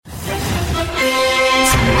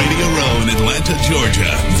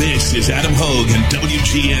Georgia. This is Adam Hoge and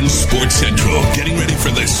WGN Sports Central getting ready for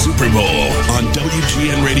the Super Bowl on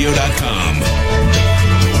WGNradio.com.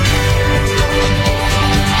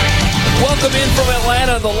 Welcome in from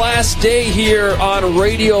Atlanta, the last day here on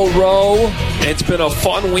Radio Row. It's been a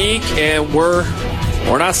fun week, and we're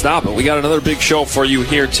not stopping. We got another big show for you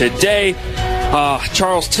here today.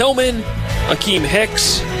 Charles Tillman, Akiem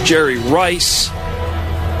Hicks, Jerry Rice.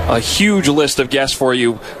 A huge list of guests for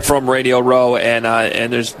you from Radio Row, and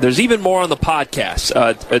there's even more on the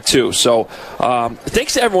podcast too. So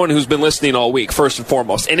thanks to everyone who's been listening all week, first and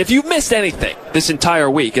foremost. And if you've missed anything this entire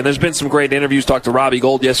week, and there's been some great interviews, talked to Robbie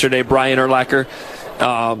Gould yesterday, Brian Urlacher.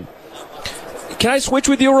 Can I switch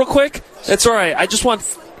with you real quick? That's all right. I just want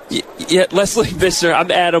Leslie Visser.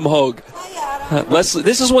 I'm Adam Hoge. Leslie,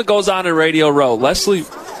 this is what goes on in Radio Row. Leslie,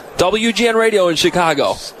 WGN Radio in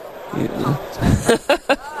Chicago.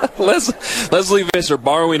 Leslie Visser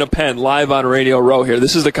borrowing a pen live on Radio Row here.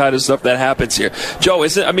 This is the kind of stuff that happens here. Joe,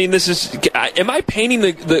 am I painting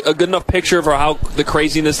a good enough picture for how the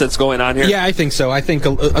craziness that's going on here? Yeah, I think so. I think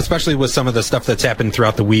especially with some of the stuff that's happened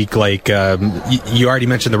throughout the week, like you already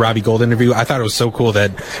mentioned the Robbie Gould interview. I thought it was so cool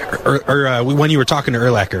that when you were talking to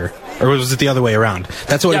Urlacher, or was it the to Robbie.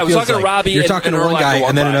 That's what it feels like. To Robbie. You're talking to one guy,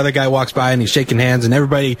 and then another guy walks by, and he's shaking hands, and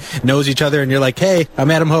everybody knows each other, and you're like, hey,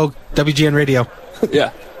 I'm Adam Hoge, WGN Radio.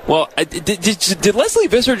 Yeah. Well, did Leslie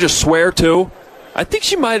Visser just swear, too? I think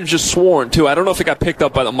she might have just sworn, too. I don't know if it got picked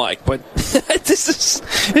up by the mic, but it's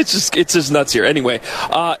just nuts here. Anyway,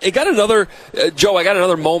 I got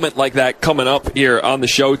another moment like that coming up here on the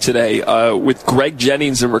show today with Greg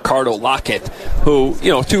Jennings and Ricardo Lockette, who,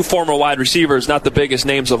 two former wide receivers, not the biggest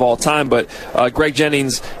names of all time, but Greg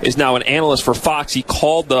Jennings is now an analyst for Fox. He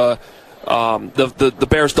called the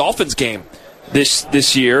Bears-Dolphins game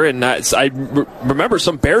this year, and I remember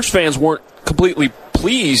some Bears fans weren't completely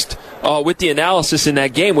pleased with the analysis in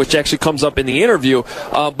that game, which actually comes up in the interview.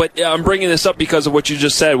 But I'm bringing this up because of what you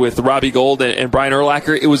just said with Robbie Gould and Brian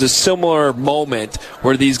Urlacher. It was a similar moment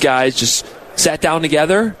where these guys just sat down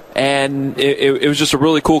together, and it was just a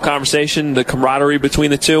really cool conversation, the camaraderie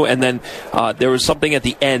between the two. And then there was something at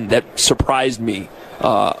the end that surprised me.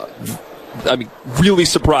 Really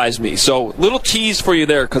surprised me. So, little tease for you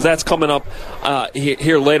there, because that's coming up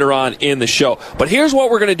here later on in the show. But here's what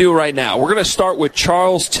we're going to do right now. We're going to start with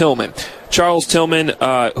Charles Tillman. Charles Tillman,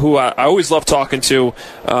 who I always love talking to.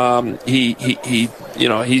 He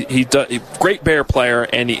great Bear player,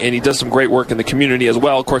 and he does some great work in the community as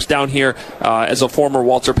well. Of course, down here as a former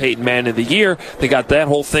Walter Payton Man of the Year, they got that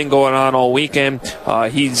whole thing going on all weekend.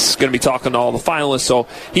 He's going to be talking to all the finalists, so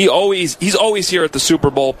he's always here at the Super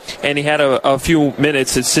Bowl, and he had a few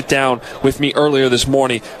minutes to sit down with me earlier this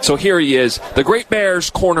morning. So here he is, the great Bears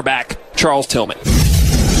cornerback, Charles Tillman.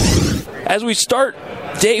 As we start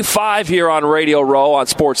Day 5 here on Radio Row on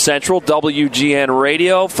Sports Central, WGN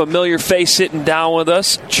Radio. Familiar face sitting down with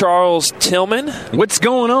us, Charles Tillman. What's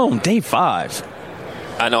going on? Day 5.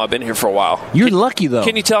 I know, I've been here for a while. You're lucky, though.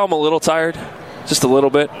 Can you tell I'm a little tired? Just a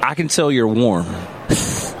little bit? I can tell you're warm.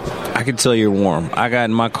 I got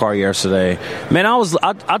in my car yesterday. Man,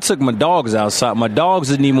 I took my dogs outside. My dogs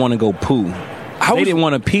didn't even want to go poo. They didn't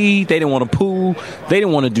want to pee. They didn't want to poo. They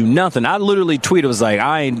didn't want to do nothing. I literally tweeted, was like,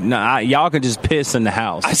 y'all can just piss in the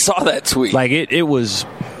house. I saw that tweet. Like, it was,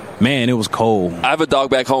 man, it was cold. I have a dog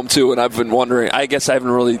back home, too, and I've been wondering. I guess I haven't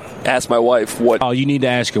really asked my wife what. Oh, you need to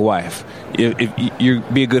ask your wife. If you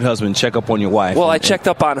be a good husband, check up on your wife. Well, I checked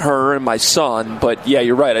up on her and my son, but, yeah,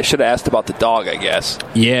 you're right. I should have asked about the dog, I guess.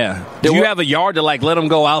 Yeah. Do you have a yard to, let them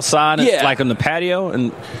go outside, on the patio?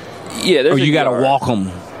 Yeah, there's or you got to walk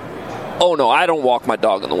them? Oh, no, I don't walk my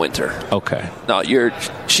dog in the winter. Okay. No,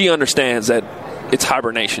 she understands that it's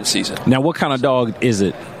hibernation season. Now, what kind of dog is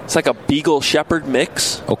it? It's like a Beagle Shepherd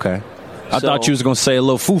mix. Okay. I thought you was going to say a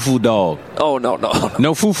little foo-foo dog. Oh, no.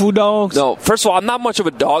 No foo-foo dogs? No. First of all, I'm not much of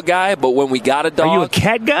a dog guy, but when we got a dog. Are you a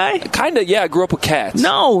cat guy? Kind of, yeah. I grew up with cats.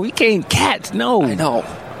 No, you can't. Cats, no. I know.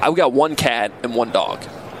 I got one cat and one dog.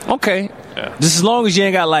 Okay. Yeah. Just as long as you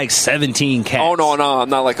ain't got 17 cats. Oh, no. I'm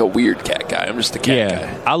not like a weird cat guy. I'm just a cat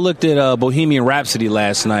guy. I looked at Bohemian Rhapsody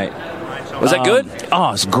last night. Was that good?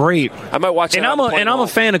 Oh, it's great. I might watch it. And I'm a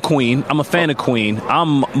fan of Queen.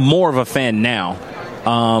 I'm more of a fan now.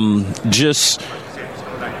 Just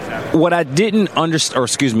what I didn't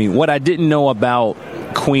understand, what I didn't know about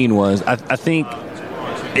Queen was I think,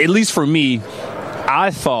 at least for me, I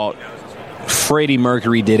thought Freddie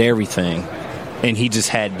Mercury did everything. and he just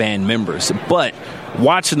had band members. But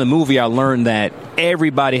watching the movie, I learned that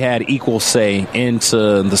everybody had equal say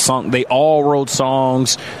into the song. They all wrote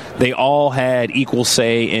songs. They all had equal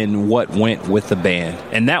say in what went with the band.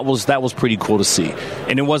 And that was pretty cool to see.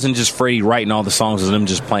 And it wasn't just Freddie writing all the songs and them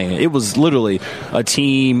just playing it. It was literally a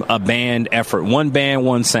team, a band effort. One band,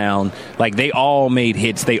 one sound. Like, they all made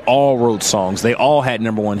hits. They all wrote songs. They all had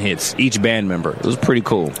number one hits, each band member. It was pretty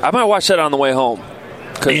cool. I might watch that on the way home.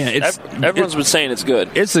 Because everyone's been saying it's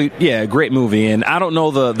good. It's a great movie, and I don't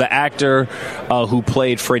know the actor who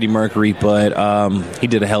played Freddie Mercury, but he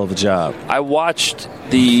did a hell of a job. I watched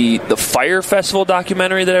the Fire Festival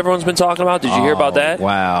documentary that everyone's been talking about. Did you hear about that?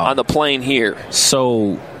 Wow. On the plane here.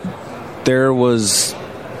 So there was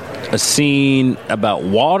a scene about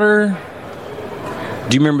water.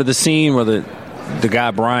 Do you remember the scene where the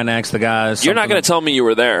guy, Brian, asked the guy? You're not going to tell me you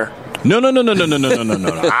were there. No.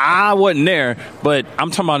 I wasn't there, but I'm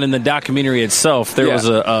talking about in the documentary itself. There was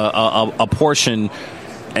a portion,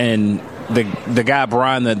 and the guy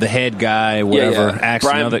Brian, the head guy, whatever, asked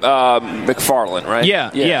Brian McFarlane, right?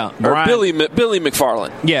 Yeah. Or Brian, Billy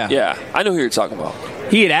McFarlane. Yeah. I know who you're talking about.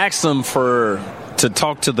 He had asked him to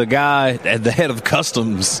talk to the guy at the head of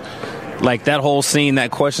customs. Like, that whole scene,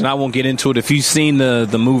 that question, I won't get into it. If you've seen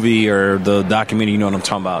the movie or the documentary, you know what I'm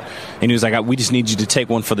talking about. And he was like, we just need you to take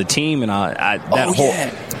one for the team. And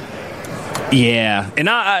yeah.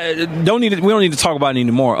 And we don't need to talk about it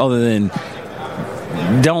anymore, other than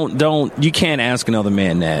you can't ask another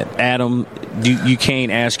man that. Adam, you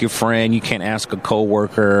can't ask your friend, you can't ask a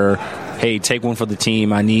coworker, hey, take one for the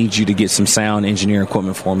team. I need you to get some sound engineering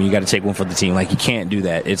equipment for me. You got to take one for the team. Like, you can't do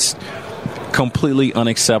that. It's completely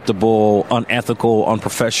unacceptable, unethical,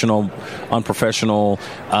 unprofessional.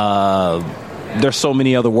 There's so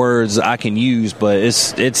many other words I can use, but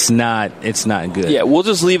it's not good. Yeah, we'll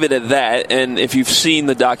just leave it at that. And if you've seen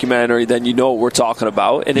the documentary, then you know what we're talking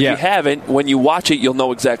about. And if you haven't, when you watch it, you'll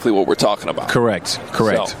know exactly what we're talking about. Correct.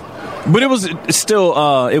 So. But it was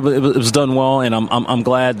still it was done well, and I'm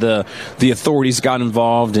glad the authorities got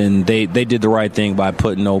involved, and they did the right thing by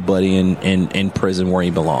putting nobody in prison where he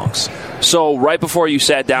belongs. So right before you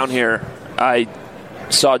sat down here, I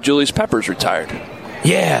saw Julius Peppers retired.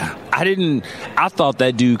 Yeah, I thought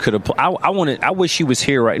that dude could have. I wish he was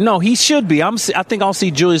here right. No, he should be. I think I'll see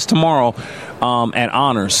Julius tomorrow at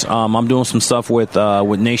Honors. I'm doing some stuff with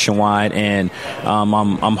Nationwide, and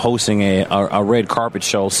I'm hosting a red carpet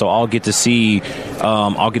show. So I'll get to see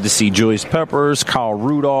Julius Peppers, Kyle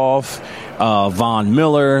Rudolph, Von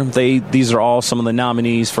Miller. These are all some of the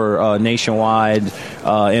nominees for Nationwide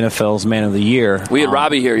NFL's Man of the Year. We had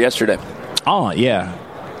Robbie here yesterday. Oh yeah.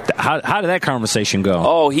 How did that conversation go?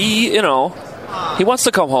 Oh, he wants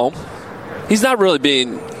to come home. He's not really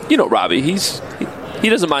being, Robbie. He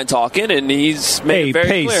doesn't mind talking, and he's made it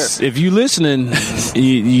very clear. If you listening,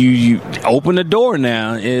 you open the door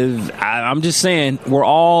now. I'm just saying, we're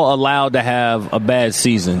all allowed to have a bad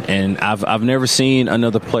season, and I've never seen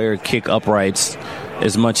another player kick uprights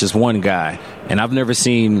as much as one guy, and I've never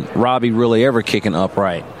seen Robbie really ever kick an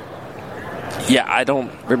upright. Yeah, I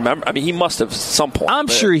don't remember. I mean, he must have at some point. I'm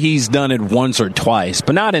sure he's done it once or twice,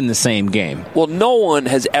 but not in the same game. Well, no one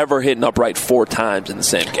has ever hit an upright 4 times in the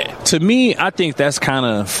same game. To me, I think that's kind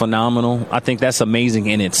of phenomenal. I think that's amazing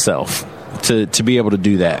in itself to be able to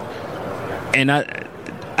do that. And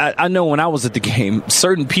I know when I was at the game,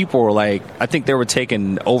 certain people were like, I think they were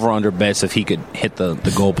taking over-under bets if he could hit the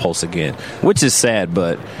goalpost again, which is sad,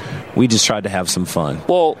 but we just tried to have some fun.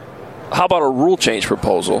 Well, how about a rule change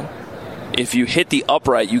proposal? If you hit the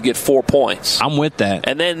upright, you get 4 points. I'm with that.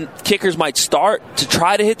 And then kickers might start to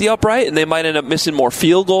try to hit the upright, and they might end up missing more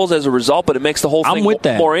field goals as a result, but it makes the whole thing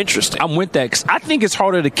more interesting. I'm with that, because I think it's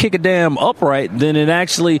harder to kick a damn upright than it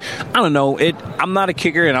actually, I don't know. I'm not a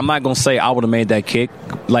kicker, and I'm not going to say I would have made that kick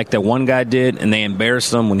like that one guy did, and they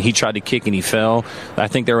embarrassed him when he tried to kick and he fell. I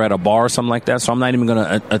think they were at a bar or something like that, so I'm not even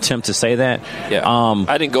going to attempt to say that. Yeah.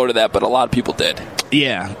 I didn't go to that, but a lot of people did.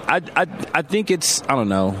 Yeah. I think it's, I don't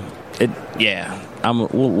know.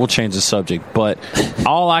 We'll change the subject, but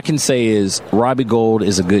all I can say is Robbie Gould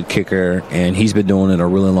is a good kicker, and he's been doing it a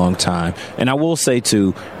really long time. And I will say,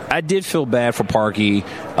 too, I did feel bad for Parkey.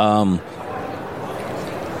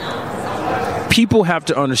 People have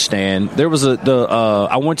to understand. There was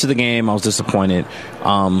I went to the game. I was disappointed,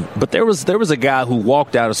 but there was a guy who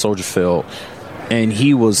walked out of Soldier Field, and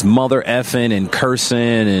he was mother effing and cursing,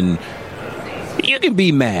 and you can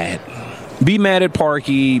be mad. Be mad at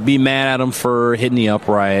Parkey. Be mad at him for hitting the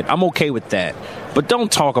upright. I'm okay with that. But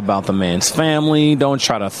don't talk about the man's family. Don't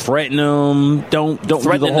try to threaten him. Don't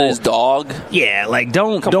threaten do the whole, his dog. Yeah, like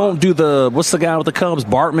don't do the what's the guy with the Cubs,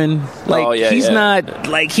 Bartman? Like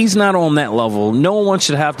he's not on that level. No one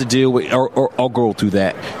should have to deal with or go through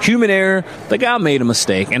that. Human error. The guy made a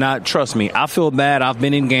mistake, and trust me, I feel bad. I've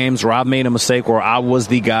been in games where I've made a mistake where I was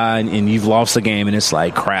the guy, and you've lost the game, and it's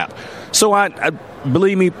like crap. So I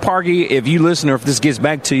believe me, Parkey, if you listen or if this gets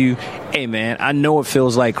back to you, hey, man, I know it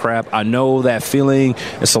feels like crap. I know that feeling.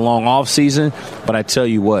 It's a long off season, but I tell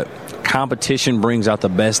you what, competition brings out the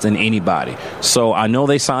best in anybody. So I know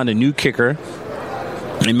they signed a new kicker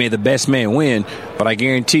and made the best man win, but I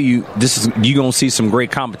guarantee you you're going to see some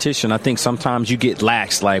great competition. I think sometimes you get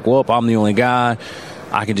lax, like, well, I'm the only guy.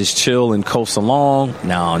 I can just chill and coast along.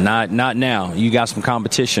 No, not now. You got some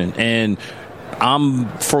competition, and I'm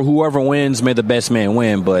for whoever wins, may the best man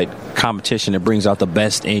win, but competition, it brings out the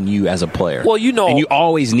best in you as a player. Well, you know. And you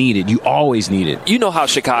always need it. You know how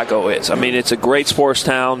Chicago is. I mean, it's a great sports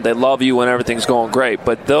town. They love you when everything's going great,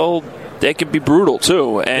 but they can be brutal,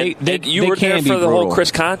 too. And you were there for the whole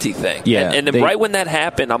Chris Conte thing. Yeah. And right when that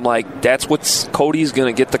happened, I'm like, that's what's Cody's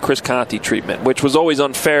going to get the Chris Conte treatment, which was always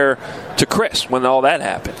unfair to Chris when all that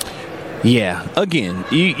happened. Yeah. Again,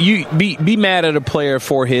 you be mad at a player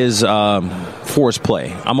for his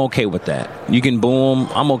play. I'm okay with that. You can boo him.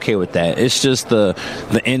 I'm okay with that. It's just the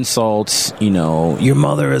insults. You know, your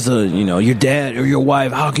mother is your dad or your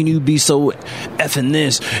wife. How can you be so effing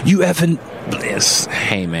this? You effing this.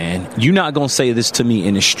 Hey, man, you're not gonna say this to me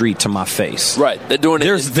in the street to my face. Right. They're doing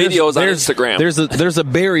videos on Instagram. There's a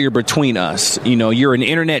barrier between us. You know, you're an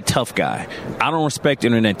internet tough guy. I don't respect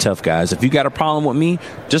internet tough guys. If you got a problem with me,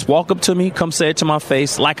 just walk up to me, come say it to my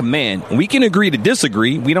face like a man. We can agree to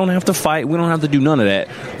disagree. We don't have to fight. We don't have to do none of that.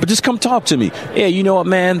 But just come talk to me. Yeah, you know what,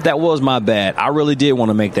 man? That was my bad. I really did want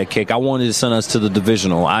to make that kick. I wanted to send us to the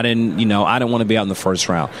divisional. I didn't want to be out in the first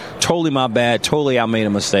round. Totally my bad. Totally I made a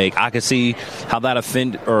mistake. I could see how that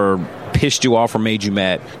offended or pissed you off or made you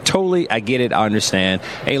mad. Totally, I get it. I understand.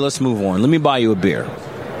 Hey, let's move on. Let me buy you a beer.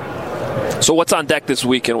 So what's on deck this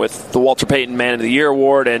weekend with the Walter Payton Man of the Year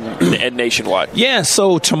Award and Nationwide? Yeah,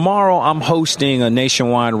 so tomorrow I'm hosting a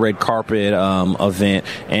nationwide red carpet event,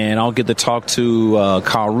 and I'll get to talk to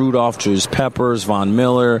Kyle Rudolph, Julius Peppers, Von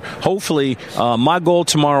Miller. Hopefully, my goal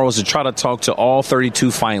tomorrow is to try to talk to all 32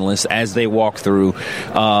 finalists as they walk through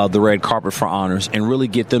the red carpet for honors and really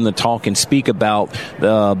get them to talk and speak about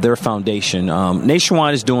their foundation.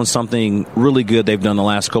 Nationwide is doing something really good they've done the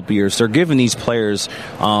last couple of years. They're giving these players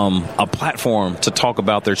a platform to talk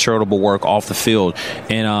about their charitable work off the field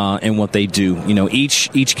and what they do. You know,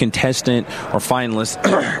 each contestant or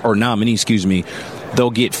finalist or nominee, they'll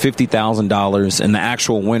get $50,000, and the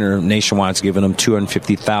actual winner, Nationwide's giving them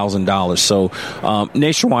 $250,000. So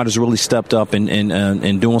Nationwide has really stepped up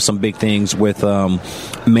and doing some big things with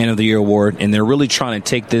Man of the Year Award, and they're really trying to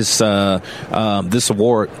take this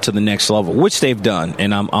award to the next level, which they've done.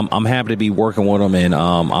 And I'm happy to be working with them, and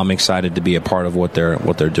I'm excited to be a part of what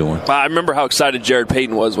they're doing. I remember how excited Jared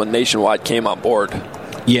Payton was when Nationwide came on board.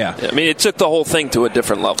 Yeah, I mean, it took the whole thing to a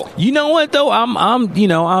different level. You know what though? I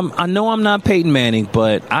know I'm not Peyton Manning,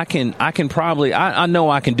 but I can probably I know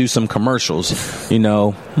I can do some commercials. You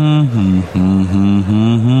know,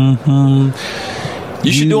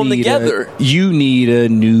 you should do them together. You need a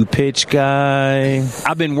new pitch guy.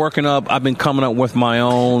 I've been coming up with my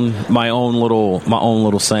own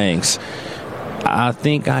little sayings. I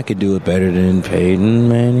think I could do it better than Peyton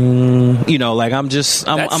Manning. You know, like I'm saying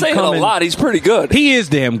a lot. He's pretty good. He is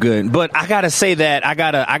damn good. But I gotta say that I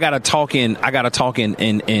gotta talk in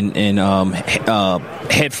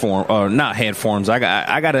head form or not head forms. I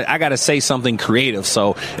gotta say something creative.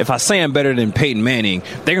 So if I say I'm better than Peyton Manning,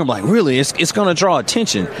 they're gonna be like, really? It's gonna draw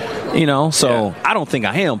attention. You know. So yeah. I don't think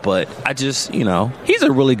I am, but I just he's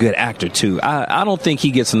a really good actor too. I don't think he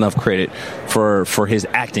gets enough credit for his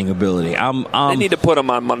acting ability. They need to put him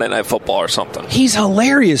on Monday Night Football or something. He's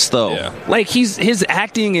hilarious, though. Yeah. Like, his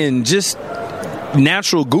acting and just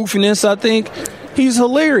natural goofiness, I think. He's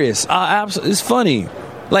hilarious. It's funny.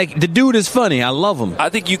 Like, the dude is funny. I love him. I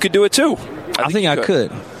think you could do it, too. I think I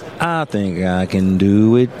could. I think I can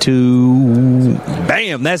do it, too.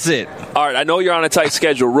 Bam, that's it. All right, I know you're on a tight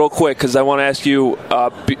schedule. Real quick, because I want to ask you,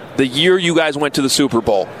 the year you guys went to the Super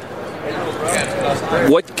Bowl,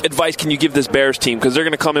 What advice can you give this Bears team? Because they're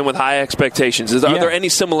going to come in with high expectations. Are there any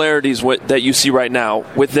similarities that you see right now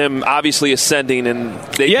with them obviously ascending and they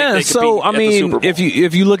think they could be at the Super Bowl?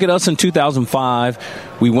 if you look at us in 2005,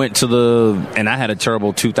 we went to and I had a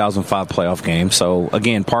terrible 2005 playoff game. So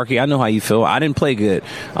again, Parky, I know how you feel. I didn't play good,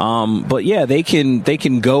 but yeah, they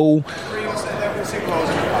can go.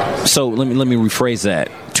 So let me rephrase that.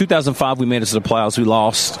 2005, we made it to the playoffs. We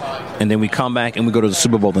lost, and then we come back and we go to the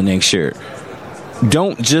Super Bowl the next year.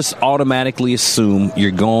 Don't just automatically assume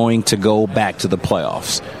you're going to go back to the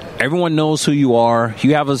playoffs. Everyone knows who you are.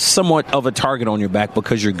 You have somewhat of a target on your back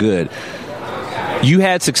because you're good. You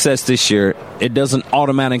had success this year. It doesn't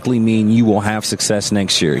automatically mean you will have success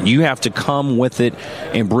next year. You have to come with it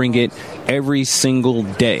and bring it every single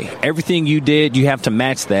day. Everything you did, you have to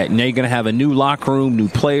match that. Now you're going to have a new locker room, new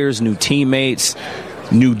players, new teammates,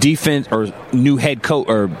 new defense or new head coach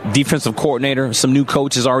or defensive coordinator. Some new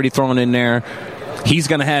coaches already thrown in there. He's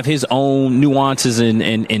going to have his own nuances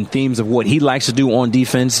and themes of what he likes to do on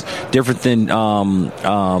defense, different than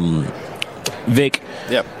Vic.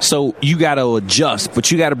 Yep. So you got to adjust,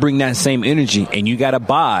 but you got to bring that same energy, and you got to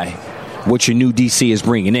buy what your new DC is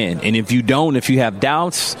bringing in. And if you have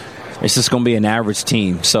doubts, it's just going to be an average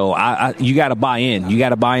team. So you got to buy in. You got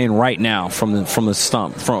to buy in right now from the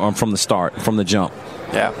jump.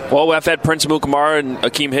 Yeah. Well, I've had Prince Mukamara and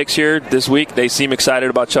Akiem Hicks here this week. They seem excited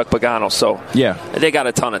about Chuck Pagano. So yeah, they got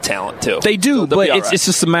a ton of talent too. They do, so but it's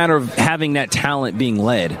just a matter of having that talent being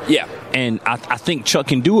led. Yeah. And I think Chuck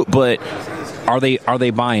can do it, but are they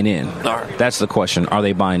buying in? All right. That's the question. Are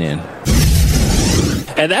they buying in?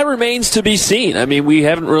 And that remains to be seen. I mean, we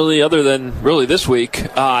haven't really, other than really this week,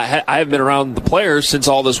 I haven't been around the players since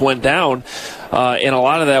all this went down. And a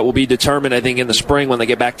lot of that will be determined, I think, in the spring when they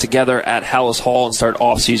get back together at Hallis Hall and start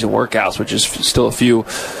off-season workouts, which is still a few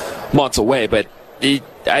months away. But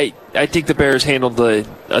I think the Bears handled a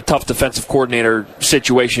tough defensive coordinator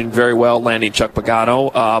situation very well, landing Chuck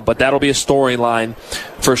Pagano. But that'll be a storyline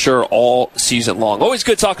for sure all season long. Always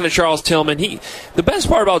good talking to Charles Tillman. The best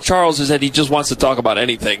part about Charles is that he just wants to talk about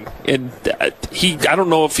anything. And I don't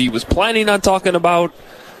know if he was planning on talking about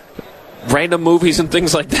random movies and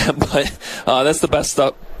things like that, but that's the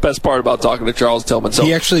best part about talking to Charles Tillman. So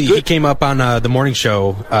he came up on the morning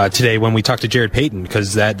show today when we talked to Jared Payton,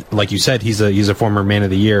 because that, like you said, he's a former Man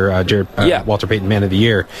of the Year, Walter Payton Man of the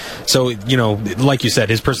Year. So like you said,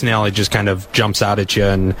 his personality just kind of jumps out at you,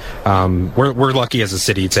 and we're lucky as a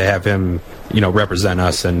city to have him represent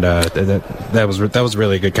us, and that was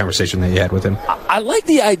really a good conversation that you had with him. I like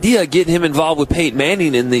the idea of getting him involved with Peyton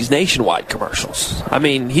Manning in these nationwide commercials. I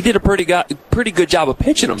mean, he did a pretty good job of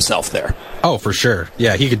pitching himself there. Oh, for sure.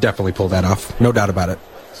 Yeah, he could definitely pull that off. No doubt about it.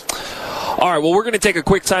 All right, well, we're going to take a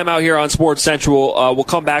quick time out here on Sports Central. We'll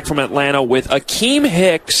come back from Atlanta with Akiem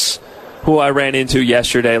Hicks, who I ran into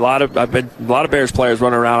yesterday. A lot of Bears players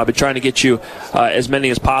running around. I've been trying to get you as many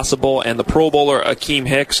as possible, and the Pro Bowler Akiem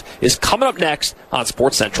Hicks is coming up next on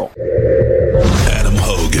Sports Central. Adam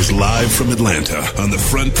Hoge is live from Atlanta on the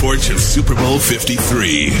front porch of Super Bowl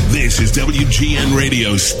 53. This is WGN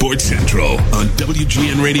Radio Sports Central on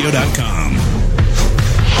WGNradio.com.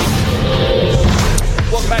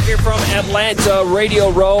 Welcome back here from Atlanta, Radio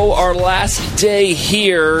Row, our last day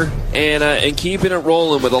here, and keeping it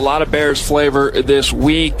rolling with a lot of Bears flavor this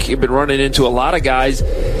week. I've been running into a lot of guys,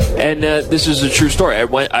 and this is a true story.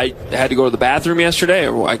 I had to go to the bathroom yesterday.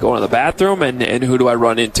 I go into the bathroom, and who do I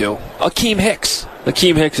run into? Akiem Hicks.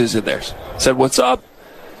 Akiem Hicks is in there. Said, "What's up?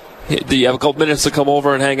 Do you have a couple minutes to come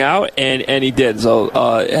over and hang out?" And he did. So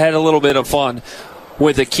had a little bit of fun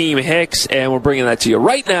with Akiem Hicks, and we're bringing that to you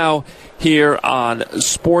right now here on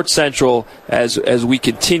Sports Central as we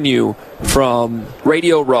continue from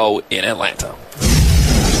Radio Row in Atlanta.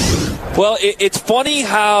 Well, it's funny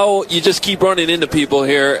how you just keep running into people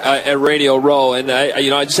here at Radio Row, and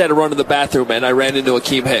I just had to run to the bathroom, and I ran into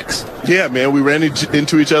Akiem Hicks. Yeah, man, we ran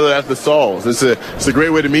into each other at the stalls. It's a great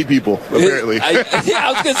way to meet people, apparently.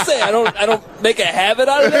 I was gonna say I don't make a habit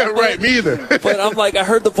out of that. Right, me either. But I'm like, I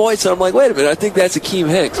heard the voice, and I'm like, wait a minute, I think that's Akiem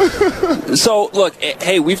Hicks. So look,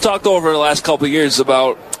 hey, we've talked over the last couple of years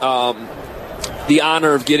about the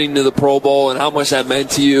honor of getting to the Pro Bowl and how much that meant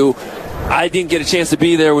to you. I didn't get a chance to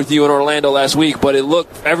be there with you in Orlando last week, but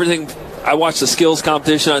everything I watched the skills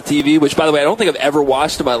competition on TV, which, by the way, I don't think I've ever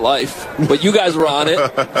watched in my life. But you guys were on it.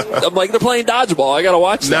 I'm like, they're playing dodgeball. I got to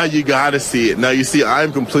watch that. Now you got to see it. Now, you see,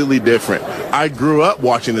 I'm completely different. I grew up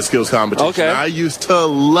watching the skills competition. Okay. I used to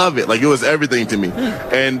love it. Like, it was everything to me.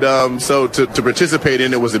 And so to participate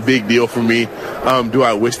in it was a big deal for me. Do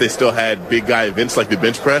I wish they still had big guy events like the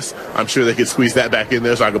bench press? I'm sure they could squeeze that back in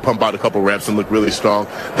there so I could pump out a couple reps and look really strong.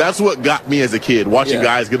 That's what got me as a kid, watching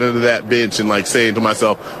guys get under that bench and, like, saying to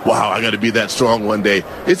myself, wow, I got to be that strong one day.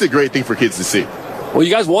 It's a great thing for kids to see. Well, you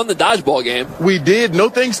guys won the dodgeball game. We did. No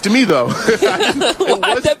thanks to me, though.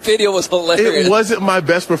 That video was hilarious. It wasn't my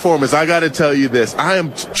best performance. I got to tell you this. I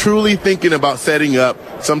am truly thinking about setting up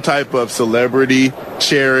some type of celebrity,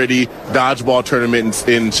 charity, dodgeball tournament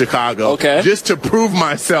in Chicago. Okay. Just to prove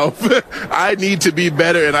myself. I need to be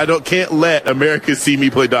better, and can't let America see me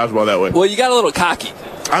play dodgeball that way. Well, you got a little cocky.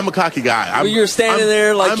 I'm a cocky guy. You're standing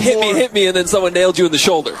there like, hit me, and then someone nailed you in the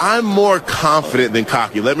shoulder. I'm more confident than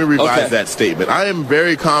cocky. Let me revise that statement. I am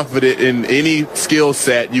very confident in any skill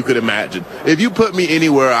set you could imagine. If you put me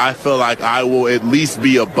anywhere, I feel like I will at least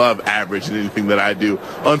be above average in anything that I do.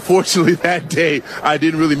 Unfortunately, that day, I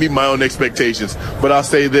didn't really meet my own expectations. But I'll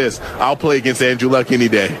say this. I'll play against Andrew Luck any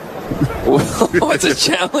day. Well, it's a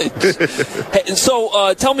challenge. Hey,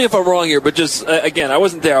 so tell me if I'm wrong here, but just, again, I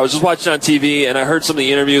wasn't there. I was just watching on TV, and I heard some of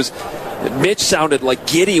the interviews. Mitch sounded like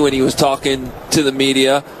giddy when he was talking to the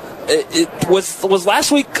media. Was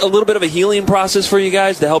last week a little bit of a healing process for you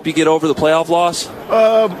guys to help you get over the playoff loss?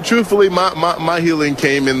 Truthfully, my healing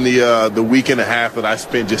came in the week and a half that I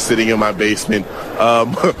spent just sitting in my basement,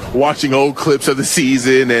 watching old clips of the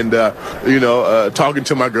season and, talking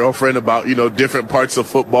to my girlfriend about, different parts of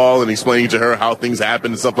football and explaining to her how things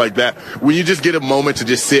happen and stuff like that. When you just get a moment to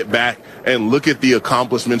just sit back and look at the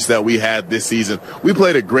accomplishments that we had this season, we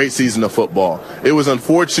played a great season of football. It was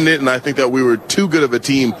unfortunate, and I think that we were too good of a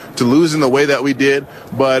team to lose in the way that we did,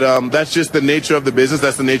 but that's just the nature of the business.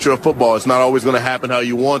 That's the nature of football. It's not always going to happen how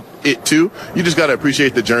you want it to. You just got to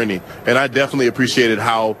appreciate the journey, and I definitely appreciated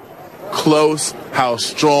how close, how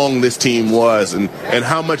strong this team was, and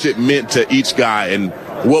how much it meant to each guy and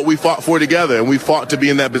what we fought for together, and we fought to be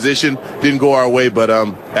in that position. Didn't go our way, but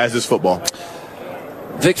as is football.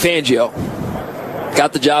 Vic Fangio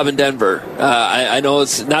got the job in Denver. I know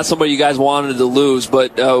it's not somebody you guys wanted to lose,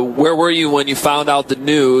 but where were you when you found out the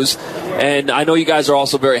news? And I know you guys are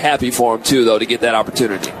also very happy for him, too, though, to get that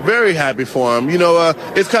opportunity. Very happy for him.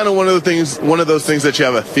 It's kind of one of those things that you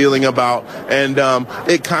have a feeling about, and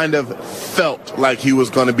it kind of felt like he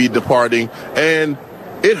was going to be departing, and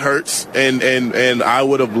it hurts, and I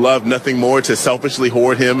would have loved nothing more to selfishly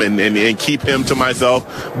hoard him and keep him to myself.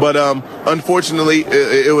 But unfortunately,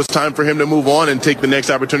 it was time for him to move on and take the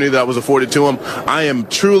next opportunity that was afforded to him. I am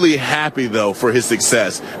truly happy, though, for his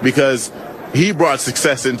success, because he brought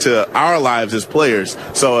success into our lives as players.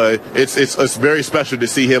 So it's very special to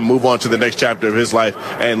see him move on to the next chapter of his life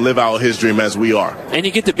and live out his dream as we are. And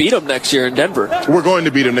you get to beat him next year in Denver. We're going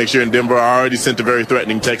to beat him next year in Denver. I already sent a very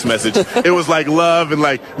threatening text message. It was like love and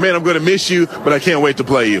like, man, I'm going to miss you, but I can't wait to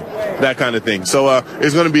play you. That kind of thing. So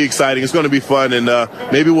it's going to be exciting. It's going to be fun, and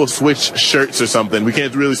maybe we'll switch shirts or something. We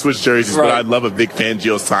can't really switch jerseys, right, but I'd love a Vic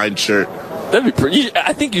Fangio signed shirt. That'd be pretty.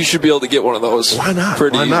 I think you should be able to get one of those. Why not?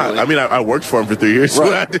 Why not? I mean, I worked for him for 3 years.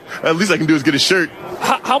 Right. So at least I can do is get a shirt.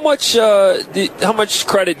 How much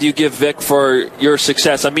credit do you give Vic for your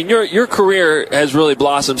success? I mean, your career has really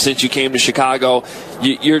blossomed since you came to Chicago.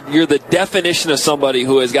 You're the definition of somebody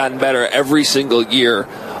who has gotten better every single year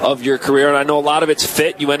of your career, and I know a lot of it's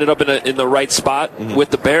fit. You ended up in the right spot with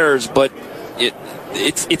the Bears, but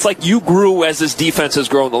it's like you grew as this defense has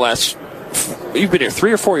grown the last. You've been here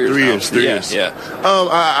 3 or 4 years. 3 years. Yeah.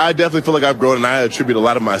 I definitely feel like I've grown, and I attribute a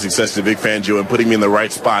lot of my success to Vic Fangio and putting me in the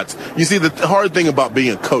right spots. You see, the hard thing about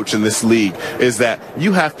being a coach in this league is that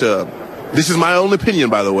you have to. This is my own opinion,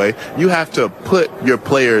 by the way. You have to put your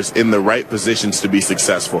players in the right positions to be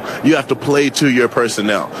successful. You have to play to your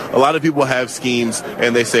personnel. A lot of people have schemes,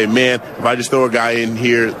 and they say, man, if I just throw a guy in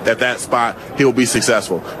here at that spot, he'll be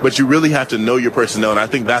successful. But you really have to know your personnel, and I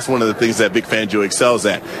think that's one of the things that Vic Fangio excels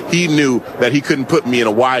at. He knew that he couldn't put me in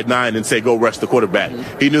a wide 9 and say, go rush the quarterback.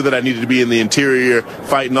 He knew that I needed to be in the interior,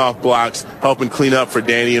 fighting off blocks, helping clean up for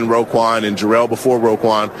Danny and Roquan and Jarrell before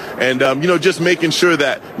Roquan, and, just making sure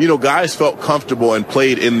that, guys felt comfortable and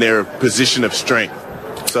played in their position of strength.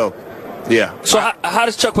 So, yeah. So how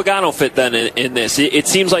does Chuck Pagano fit then in this? It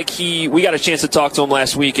seems like we got a chance to talk to him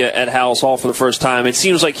last week at Howells Hall for the first time. It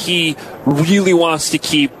seems like he really wants to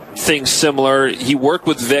keep things similar. He worked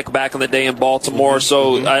with Vic back in the day in Baltimore,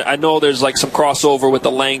 so I know there's like some crossover with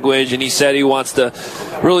the language, and he said he wants to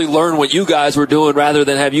really learn what you guys were doing rather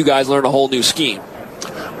than have you guys learn a whole new scheme.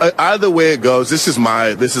 either way it goes, this is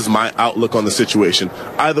my outlook on the situation.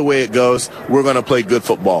 Either way it goes, we're going to play good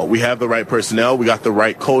football. We have the right personnel. We got the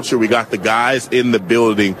right culture. We got the guys in the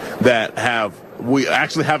building that we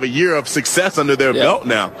actually have a year of success under their belt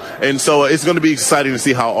now. And so it's going to be exciting to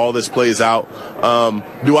see how all this plays out.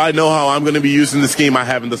 Do I know how I'm going to be using the scheme? I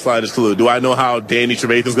haven't the slightest clue. Do I know how Danny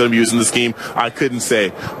Trevathan's going to be using the scheme? I couldn't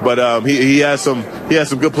say. But he has some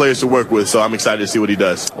good players to work with, so I'm excited to see what he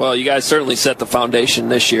does. Well, you guys certainly set the foundation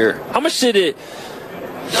this year. How much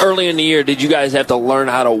early in the year did you guys have to learn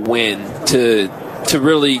how to win to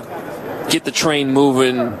really get the train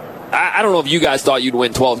moving? I don't know if you guys thought you'd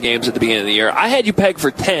win 12 games at the beginning of the year. I had you pegged for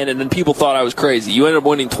 10, and then people thought I was crazy. You ended up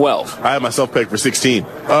winning 12. I had myself pegged for 16.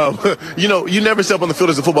 You never step on the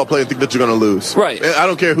field as a football player and think that you're going to lose. Right. I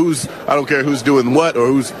don't care who's doing what or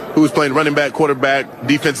who's playing running back, quarterback,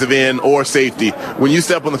 defensive end, or safety. When you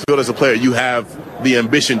step on the field as a player, you have the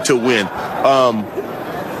ambition to win.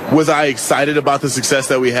 Was I excited about the success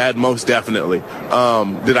that we had? Most definitely.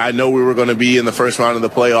 Did I know we were going to be in the first round of the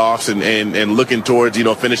playoffs and looking towards,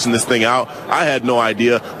 finishing this thing out? I had no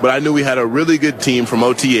idea, but I knew we had a really good team from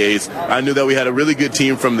OTAs. I knew that we had a really good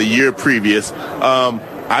team from the year previous.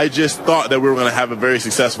 I just thought that we were going to have a very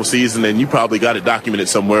successful season, and you probably got it documented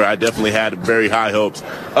somewhere. I definitely had very high hopes.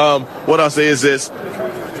 What I'll say is this.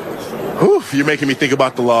 Whew, you're making me think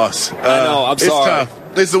about the loss. I know, I'm sorry. It's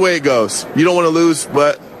tough. It's the way it goes. You don't want to lose,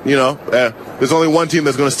 but there's only one team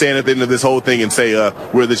that's going to stand at the end of this whole thing and say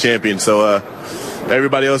we're the champion. So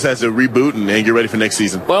everybody else has to reboot and get ready for next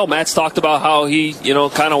season. Well, Matt's talked about how he,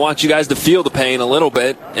 kind of wants you guys to feel the pain a little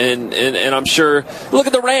bit, and I'm sure. Look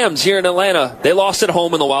at the Rams here in Atlanta. They lost at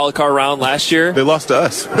home in the wild card round last year. They lost to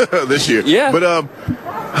us this year. Yeah, but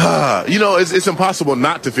it's impossible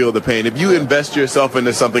not to feel the pain. If you invest yourself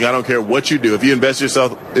into something, I don't care what you do. If you invest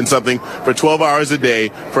yourself in something for 12 hours a day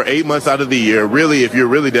for 8 months out of the year, really, if you're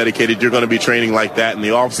really dedicated, you're going to be training like that in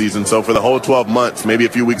the off season. So for the whole 12 months, maybe a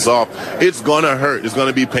few weeks off, it's going to hurt. It's going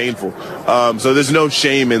to be painful. So there's no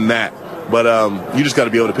shame in that. But you just got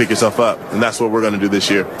to be able to pick yourself up, and that's what we're going to do this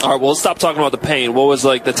year. All right, well, let's stop talking about the pain. What was,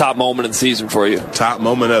 the top moment of the season for you? Top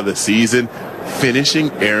moment of the season, finishing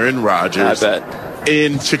Aaron Rodgers. I bet.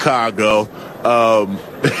 In Chicago.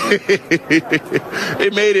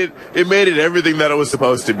 It made it everything that it was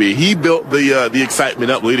supposed to be. He built the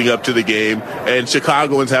excitement up leading up to the game, and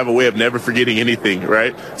Chicagoans have a way of never forgetting anything,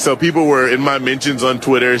 right? So people were in my mentions on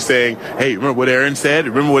Twitter saying, "Hey, remember what Aaron said?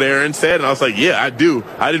 Remember what Aaron said?" And I was like, "Yeah, I do.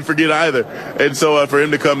 I didn't forget either." And so for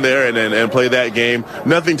him to come there and play that game,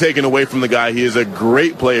 nothing taken away from the guy. He is a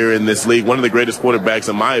great player in this league, one of the greatest quarterbacks,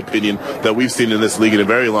 in my opinion, that we've seen in this league in a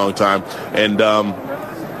very long time. And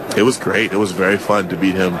it was great. It was very fun to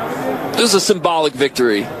beat him. It was a symbolic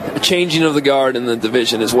victory. A changing of the guard in the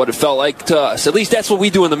division is what it felt like to us. At least that's what we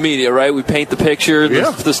do in the media, right? We paint the picture,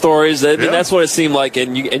 the stories. I mean, that's what it seemed like,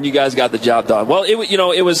 and you guys got the job done. Well,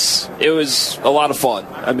 it was a lot of fun.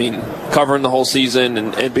 I mean, covering the whole season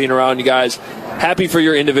and being around you guys. Happy for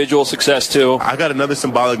your individual success, too. I got another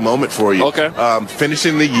symbolic moment for you. Okay.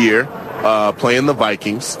 Finishing the year, playing the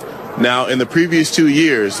Vikings. Now, in the previous 2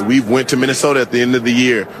 years, we've went to Minnesota at the end of the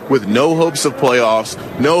year with no hopes of playoffs,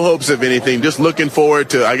 no hopes of anything, just looking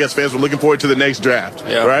forward to, I guess fans were looking forward to the next draft,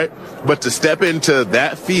 right? But to step into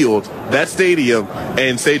that field, that stadium,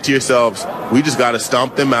 and say to yourselves, we just got to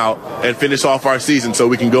stomp them out and finish off our season so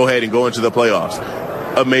we can go ahead and go into the playoffs.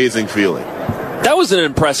 Amazing feeling. That was an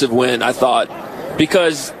impressive win, I thought,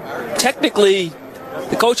 because technically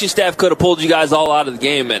the coaching staff could have pulled you guys all out of the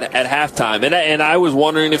game at halftime, and I was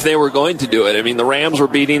wondering if they were going to do it. I mean, the Rams were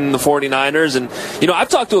beating the 49ers, and, I've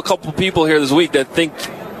talked to a couple of people here this week that think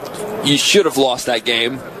you should have lost that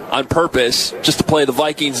game on purpose just to play the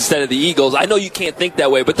Vikings instead of the Eagles. I know you can't think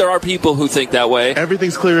that way, but there are people who think that way.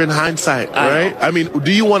 Everything's clear in hindsight, right? I mean,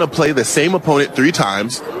 do you want to play the same opponent 3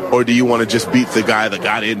 times, or do you want to just beat the guy that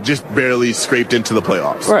got in, just barely scraped into the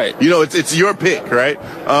playoffs? Right. It's your pick, right?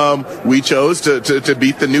 We chose to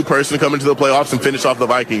beat the new person coming to the playoffs and finish off the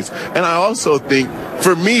Vikings. And I also think,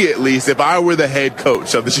 for me at least, if I were the head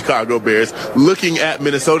coach of the Chicago Bears, looking at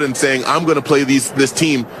Minnesota and saying, I'm going to play this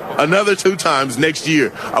team another 2 times next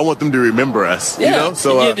year, I want them to remember us. Yeah,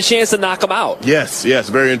 So you have the chance to knock them out. Yes,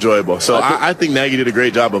 very enjoyable. So I think Nagy did a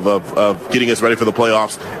great job of getting us ready for the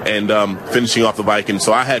playoffs and finishing off the Vikings.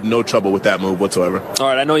 So I had no trouble with that move whatsoever. All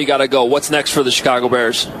right, I know you got to go. What's next for the Chicago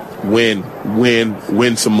Bears? Win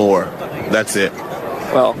some more. That's it.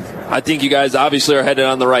 Well, I think you guys obviously are headed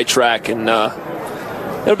on the right track, and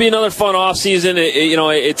it'll be another fun offseason.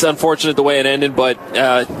 It's unfortunate the way it ended, but,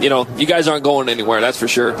 you guys aren't going anywhere, that's for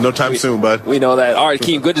sure. No time soon, bud. We know that. All right,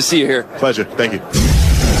 Akiem, good to see you here. Pleasure. Thank you.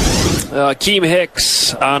 Akiem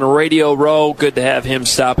Hicks on Radio Row. Good to have him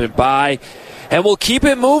stopping by. And we'll keep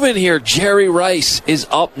it moving here. Jerry Rice is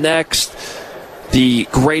up next, the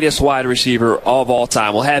greatest wide receiver of all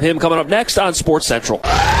time. We'll have him coming up next on Sports Central.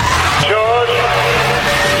 Georgia.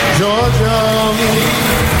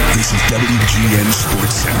 This is WGN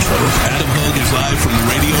Sports Central. Adam Hoge is live from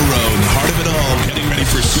Radio Row, in the heart of it all, getting ready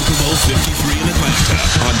for Super Bowl 53 in Atlanta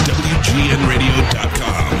on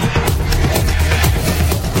WGNradio.com.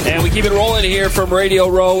 And we keep it rolling here from Radio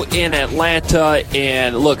Row in Atlanta.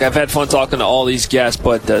 And look, I've had fun talking to all these guests,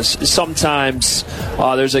 but sometimes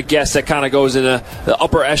there's a guest that kind of goes in the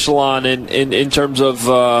upper echelon in terms of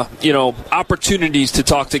opportunities to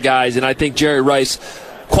talk to guys. And I think Jerry Rice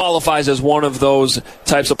qualifies as one of those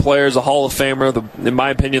types of players, a Hall of Famer, in my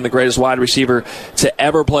opinion, the greatest wide receiver to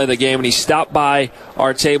ever play the game. And he stopped by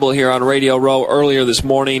our table here on Radio Row earlier this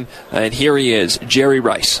morning, and here he is, Jerry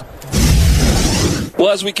Rice.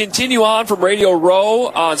 Well, as we continue on from Radio Row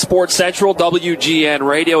on Sports Central, WGN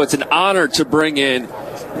Radio, it's an honor to bring in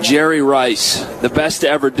Jerry Rice, the best to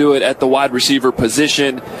ever do it at the wide receiver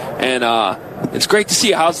position. And it's great to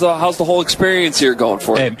see. How's the whole experience here going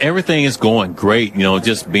for you? Hey, everything is going great.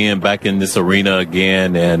 Just being back in this arena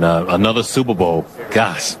again and another Super Bowl.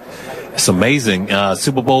 Gosh, it's amazing.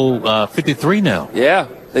 Super Bowl 53 now. Yeah,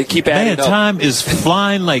 they keep adding up. Time is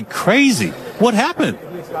flying like crazy. What happened?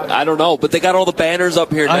 I don't know, but they got all the banners up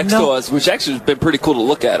here next to us, which actually has been pretty cool to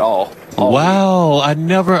look at all wow, I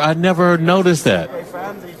never noticed that.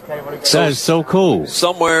 That is so cool.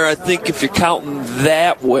 Somewhere, I think if you're counting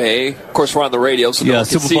that way, of course we're on the radio, so no one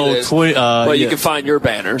can Super see Bowl this, 20, but you can find your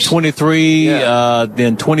banners. 23,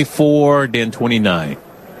 then 24, then 29.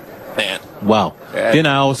 Man. Wow. Yeah. Then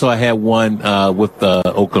I had one with the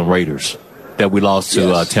Oakland Raiders that we lost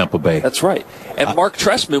to Tampa Bay. That's right. And Mark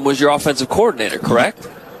Trestman was your offensive coordinator, correct?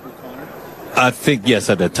 I think, yes,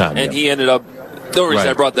 at that time. And he ended up, the only reason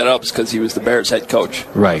I brought that up is because he was the Bears head coach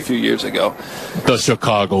a few years ago. The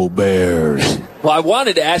Chicago Bears. Well, I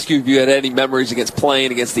wanted to ask you if you had any memories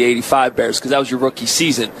playing against the 85 Bears, because that was your rookie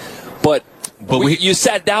season. But you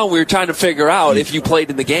sat down, we were trying to figure out if you played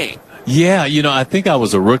in the game. Yeah, I think I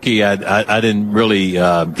was a rookie. I didn't really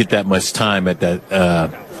get that much time at that.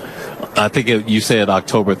 I think you said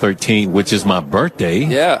October 13th, which is my birthday.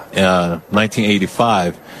 Yeah.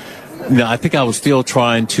 1985. I think I was still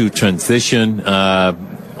trying to transition,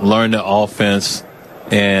 learn the offense,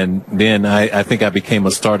 and then I think I became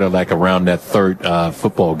a starter like around that third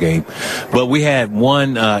football game. But we had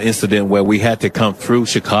one incident where we had to come through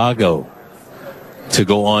Chicago to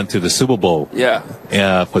go on to the Super Bowl.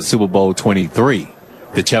 Yeah. For Super Bowl 23.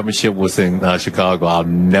 The championship was in Chicago. I'll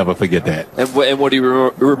never forget that. And what do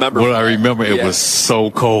you remember? What I remember, it was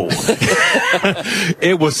so cold.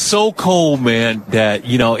 It was so cold, man, that,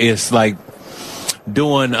 it's like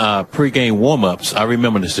doing pregame warm-ups. I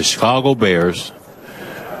remember this, the Chicago Bears.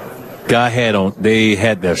 They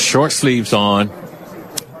had their short sleeves on.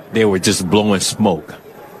 They were just blowing smoke.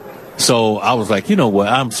 So I was like, you know what?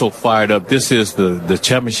 I'm so fired up. This is the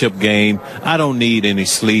championship game. I don't need any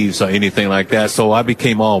sleeves or anything like that. So I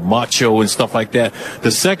became all macho and stuff like that. The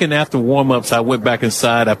second after warm-ups, I went back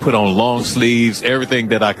inside. I put on long sleeves, everything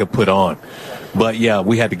that I could put on. But, yeah,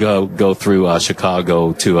 we had to go through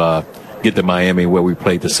Chicago to get to Miami where we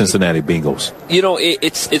played the Cincinnati Bengals.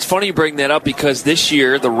 It's funny you bring that up because this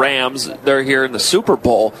year the Rams, they're here in the Super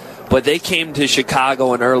Bowl, but they came to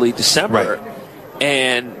Chicago in early December. Right.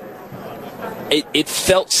 And it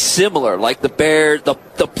felt similar. Like the Bears, the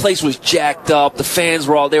place was jacked up. The fans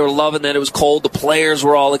they were loving that it was cold. The players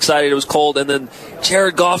were all excited it was cold. And then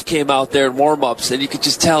Jared Goff came out there in warm-ups, and you could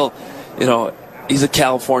just tell, he's a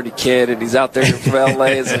California kid, and he's out there from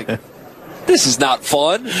L.A. It's like, this is not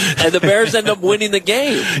fun. And the Bears end up winning the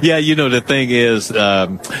game. Yeah, the thing is,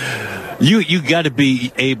 you got to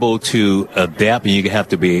be able to adapt, and you have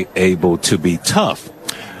to be able to be tough.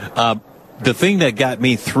 The thing that got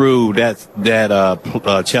me through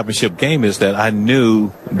that championship game is that I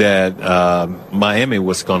knew that Miami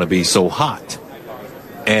was going to be so hot.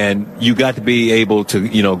 And you got to be able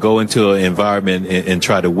to, go into an environment and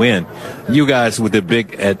try to win. You guys, with the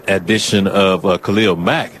big addition of Khalil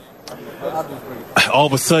Mack, all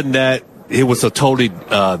of a sudden that it was a totally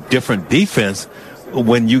different defense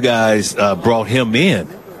when you guys brought him in.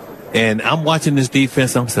 And I'm watching this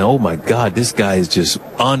defense. I'm saying, oh, my God, this guy is just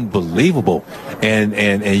unbelievable.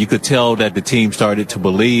 And you could tell that the team started to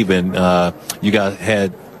believe, and you guys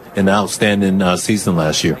had an outstanding season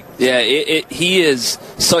last year. Yeah, he is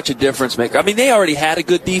such a difference maker. I mean, they already had a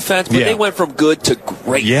good defense, but they went from good to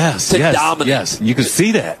great to dominant. Yes, you can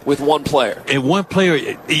see that with one player. And one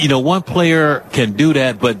player can do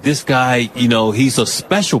that, but this guy, he's a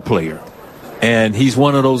special player. And he's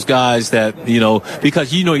one of those guys that,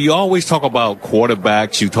 because, you always talk about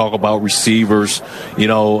quarterbacks, you talk about receivers,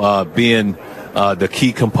 being the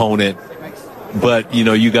key component. But,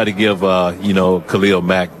 you got to give, Khalil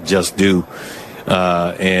Mack just due.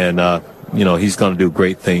 He's going to do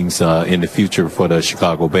great things in the future for the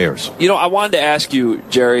Chicago Bears. I wanted to ask you,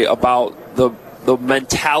 Jerry, about the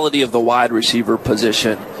mentality of the wide receiver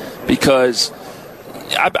position, because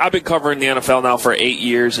I've been covering the NFL now for 8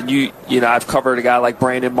 years, and I've covered a guy like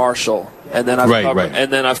Brandon Marshall, and then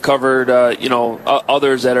I've covered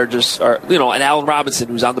others that are just and Allen Robinson,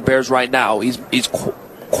 who's on the Bears right now. He's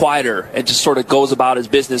quieter and just sort of goes about his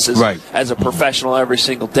business as a professional every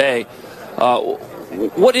single day.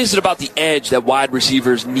 What is it about the edge that wide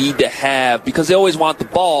receivers need to have? Because they always want the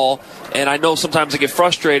ball, and I know sometimes they get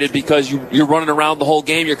frustrated because you're running around the whole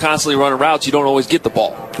game. You're constantly running routes. You don't always get the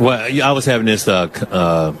ball. Well, I was having this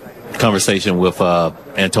conversation with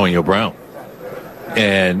Antonio Brown,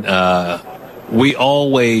 and we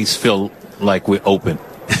always feel like we're open.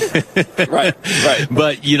 Right.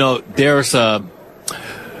 But, there's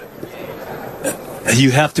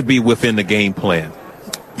you have to be within the game plan.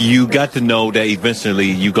 You got to know that eventually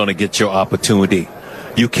you're going to get your opportunity.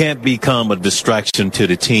 You can't become a distraction to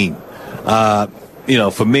the team.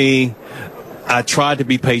 For me, I tried to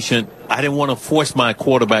be patient. I didn't want to force my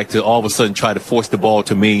quarterback to all of a sudden try to force the ball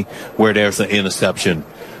to me where there's an interception.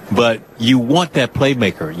 But you want that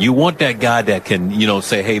playmaker. You want that guy that can,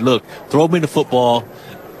 say, hey, look, throw me the football.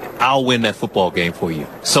 I'll win that football game for you.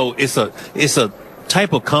 So it's a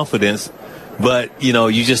type of confidence, but,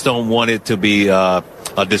 you just don't want it to be a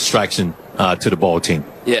distraction to the ball team.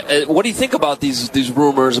 Yeah. What do you think about these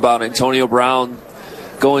rumors about Antonio Brown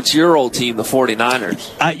going to your old team, the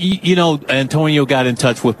 49ers? Antonio got in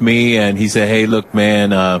touch with me, and he said, hey, look,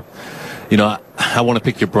 man, I want to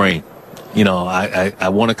pick your brain. I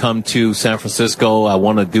want to come to San Francisco. I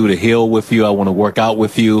want to do the hill with you. I want to work out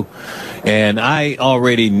with you. And I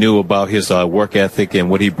already knew about his work ethic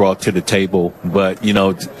and what he brought to the table. But,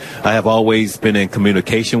 I have always been in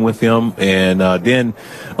communication with him. And then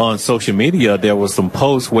on social media, there was some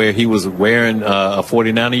posts where he was wearing a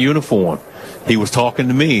 49er uniform. He was talking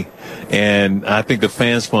to me, and I think the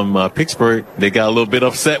fans from Pittsburgh, they got a little bit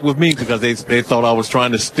upset with me because they thought I was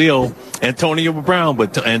trying to steal Antonio Brown,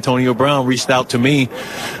 but Antonio Brown reached out to me.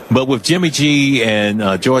 But with Jimmy G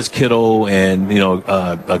and George Kittle and,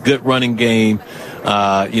 a good running game,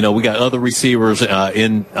 we got other receivers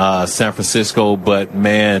in San Francisco, but,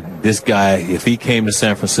 man, this guy, if he came to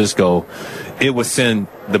San Francisco, it would send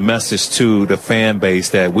the message to the fan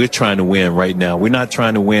base that we're trying to win right now. We're not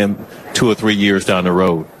trying to win 2 or 3 years down the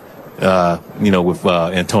road, with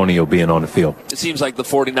Antonio being on the field. It seems like the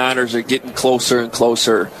 49ers are getting closer and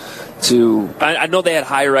closer to – I know they had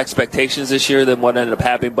higher expectations this year than what ended up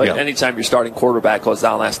happening, but anytime your starting quarterback goes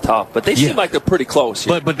down, that's tough. But they seem like they're pretty close.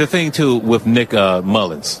 But the thing, too, with Nick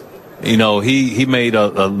Mullins – he made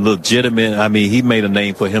a legitimate, he made a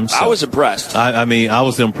name for himself. I was impressed. I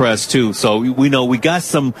was impressed too. So we got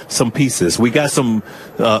some pieces. We got some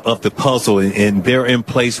of the puzzle, and they're in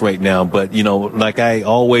place right now. But, like I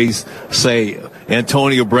always say,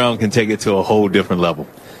 Antonio Brown can take it to a whole different level.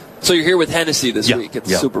 So you're here with Hennessy this week at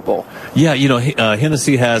the Super Bowl. Yeah,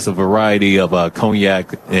 Hennessy has a variety of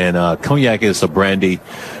cognac, and cognac is a brandy,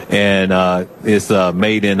 and it's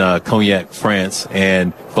made in Cognac, France.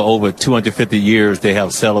 And for over 250 years, they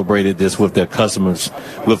have celebrated this with their customers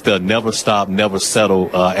with the never stop, never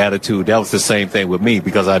settle attitude. That was the same thing with me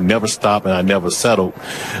because I never stopped and I never settled.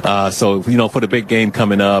 So, for the big game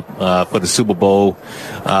coming up, for the Super Bowl,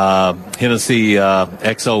 Hennessy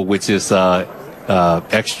XO, which is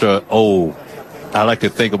extra old. I like to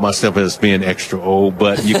think of myself as being extra old,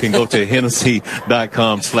 but you can go to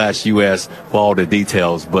Hennessy.com/US for all the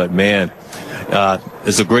details. But, man,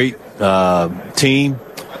 it's a great team.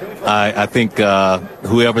 I think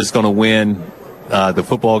whoever's going to win the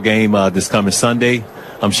football game this coming Sunday,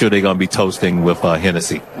 I'm sure they're going to be toasting with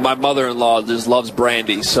Hennessy. My mother-in-law just loves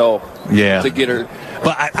brandy, so to get her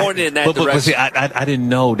pointed in that direction. But see, I didn't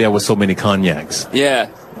know there were so many cognacs. Yeah.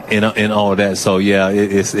 And all of that. So,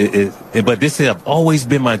 but this has always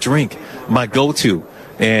been my drink, my go-to.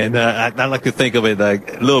 And I like to think of it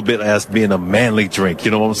like a little bit as being a manly drink.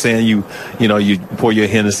 You know what I'm saying? You pour your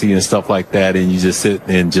Hennessy and stuff like that, and you just sit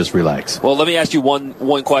and just relax. Well, let me ask you one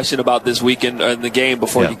question about this weekend in the game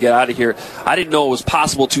before you get out of here. I didn't know it was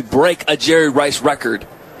possible to break a Jerry Rice record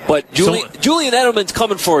But Julian Edelman's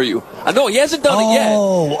coming for you. I know he hasn't done it yet.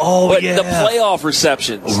 But the playoff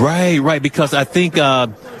receptions. Right. Because I think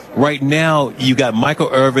right now you got Michael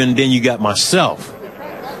Irvin, then you got myself.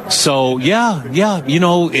 So,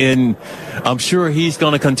 and I'm sure he's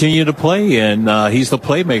going to continue to play, and he's the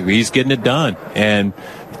playmaker. He's getting it done. And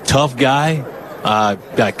tough guy,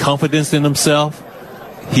 got confidence in himself.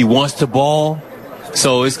 He wants to ball.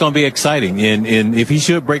 So it's going to be exciting. And if he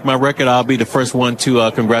should break my record, I'll be the first one to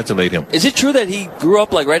congratulate him. Is it true that he grew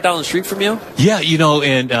up like right down the street from you? Yeah,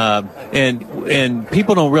 and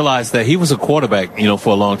people don't realize that he was a quarterback, for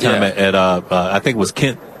a long time at I think it was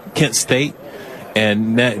Kent State.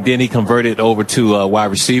 And then he converted over to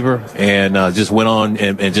wide receiver and just went on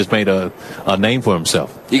and just made a name for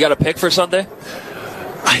himself. You got a pick for Sunday?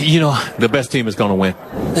 The best team is going to win.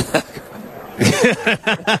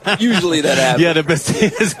 Usually that happens. Yeah, the best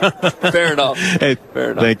team is Fair enough. Hey,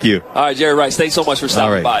 fair enough. Thank you. All right, Jerry Rice, thanks so much for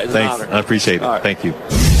stopping by. It's Thanks. an honor. I appreciate it. Right. Thank you.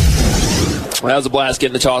 Well, that was a blast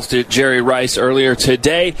getting the toss to Jerry Rice earlier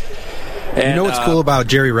today. And, you know what's cool about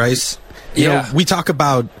Jerry Rice? You know, we talk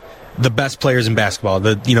about the best players in basketball.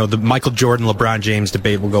 The Michael Jordan, LeBron James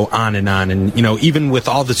debate will go on. And, even with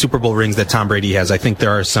all the Super Bowl rings that Tom Brady has, I think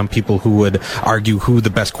there are some people who would argue who the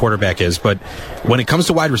best quarterback is. But when it comes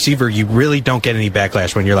to wide receiver, you really don't get any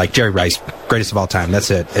backlash when you're like, Jerry Rice, greatest of all time. That's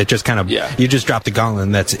it. It just kind of, you just drop the gauntlet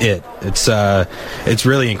and that's it. It's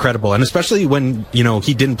really incredible. And especially when,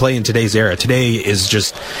 he didn't play in today's era. Today is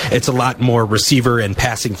just, it's a lot more receiver and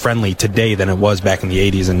passing friendly today than it was back in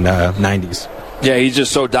the 80s and 90s. Yeah, he's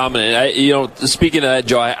just so dominant. Speaking of that,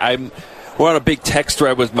 Joe, we're on a big text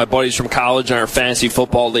thread with my buddies from college in our fantasy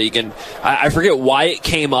football league, and I forget why it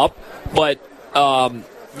came up, but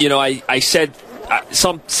I said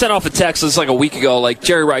sent off a text this like a week ago, like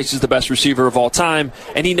Jerry Rice is the best receiver of all time,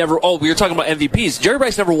 and he never. Oh, we were talking about MVPs. Jerry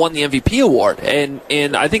Rice never won the MVP award,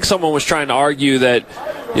 and I think someone was trying to argue that.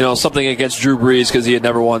 Something against Drew Brees because he had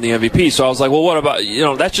never won the MVP. So I was like, well, what about,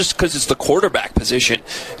 that's just because it's the quarterback position.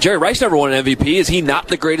 Jerry Rice never won an MVP. Is he not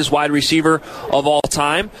the greatest wide receiver of all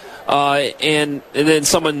time? And then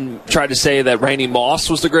someone tried to say that Randy Moss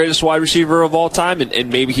was the greatest wide receiver of all time, and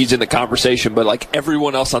maybe he's in the conversation, but like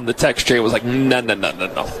everyone else on the text chain was like, no.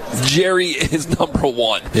 Jerry is number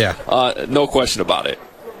one. Yeah. No question about it.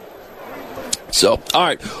 So, all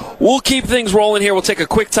right, we'll keep things rolling here. We'll take a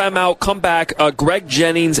quick timeout, come back. Greg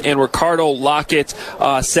Jennings and Ricardo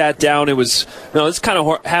Lockette sat down. It was, this kind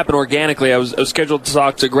of happened organically. I was scheduled to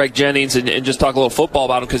talk to Greg Jennings and just talk a little football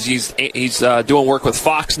about him because he's doing work with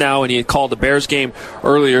Fox now, and he had called the Bears game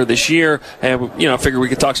earlier this year. And, I figured we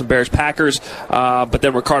could talk some Bears-Packers. But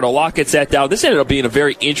then Ricardo Lockette sat down. This ended up being a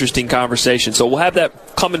very interesting conversation. So we'll have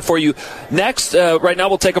that coming for you next. Right now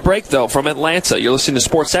we'll take a break, though, from Atlanta. You're listening to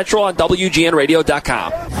Sports Central on WGN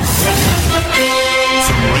Radio.com. From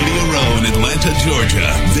Radio Row in Atlanta, Georgia,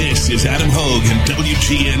 this is Adam Hoge and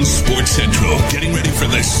WGN Sports Central. Getting ready for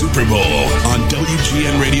the Super Bowl on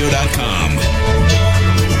WGNRadio.com.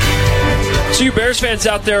 So you Bears fans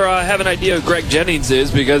out there have an idea who Greg Jennings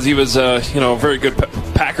is because he was a very good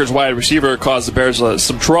Packers wide receiver, caused the Bears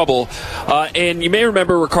some trouble. And you may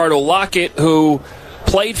remember Ricardo Lockette, who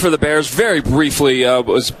played for the Bears very briefly,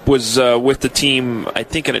 was with the team, I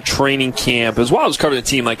think, in a training camp as well. I was covering the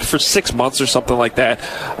team like for 6 months or something like that.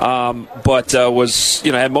 But was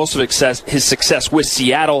had most of his success with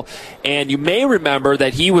Seattle. And you may remember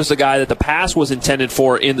that he was the guy that the pass was intended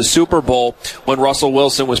for in the Super Bowl when Russell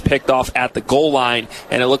Wilson was picked off at the goal line,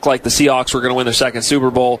 and it looked like the Seahawks were going to win their second Super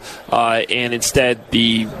Bowl, and instead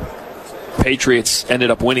the Patriots ended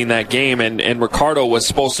up winning that game, and Ricardo was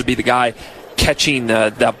supposed to be the guy catching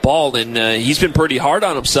that ball, and he's been pretty hard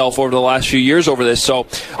on himself over the last few years over this. So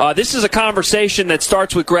this is a conversation that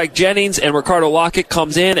starts with Greg Jennings, and Ricardo Lockette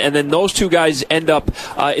comes in, and then those two guys end up,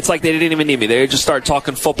 it's like they didn't even need me. They just start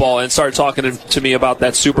talking football and start talking to me about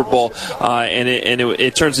that Super Bowl, and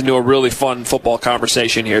it turns into a really fun football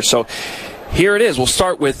conversation here. So here it is. We'll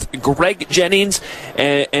start with Greg Jennings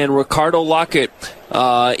and Ricardo Lockette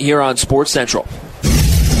here on Sports Central.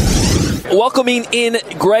 Welcoming in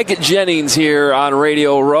Greg Jennings here on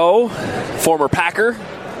Radio Row, former Packer.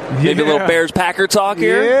 Maybe a little Bears-Packer talk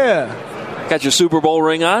here. Yeah. Got your Super Bowl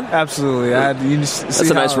ring on? Absolutely. That's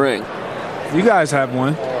a nice ring. You guys have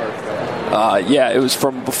one. Yeah, it was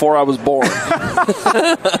from before I was born.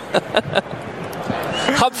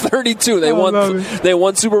 I'm 32. They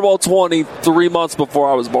won Super Bowl 20 3 months before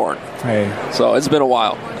I was born. Hey. So it's been a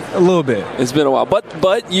while. A little bit. It's been a while, but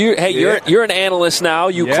you're an analyst now.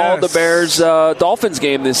 You called the Bears Dolphins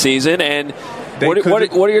game this season, and what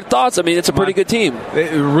are your thoughts? I mean, it's a pretty good team.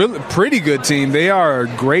 Really pretty good team. They are a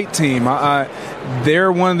great team.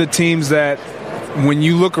 They're one of the teams that when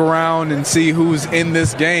you look around and see who's in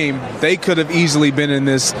this game, they could have easily been in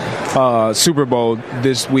this Super Bowl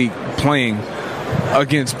this week playing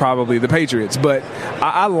against probably the Patriots. But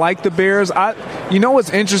I like the Bears. You know what's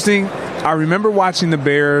interesting? I remember watching the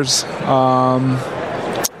Bears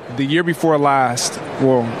the year before last.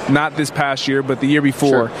 Well, not this past year, but the year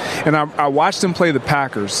before. Sure. And I watched them play the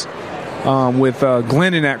Packers with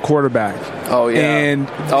Glennon at quarterback. Oh yeah, and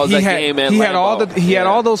he had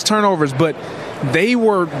all those turnovers, but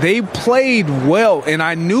they played well, and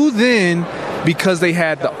I knew then because they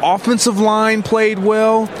had the offensive line played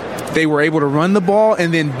well. They were able to run the ball,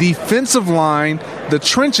 and then defensive line, the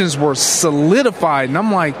trenches were solidified. And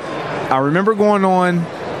I'm like, I remember going on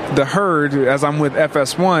the herd as I'm with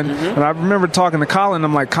FS1, and I remember talking to Colin.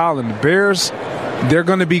 I'm like, Colin, the Bears, they're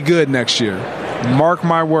going to be good next year. Mark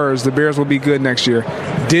my words, the Bears will be good next year.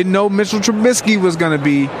 Didn't know Mitchell Trubisky was going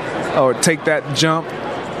to take that jump.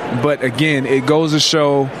 But again, it goes to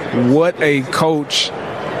show what a coach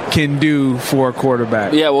can do for a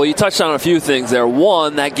quarterback. Yeah, well, you touched on a few things there.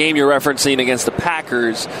 One, that game you're referencing against the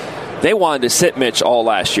Packers, they wanted to sit Mitch all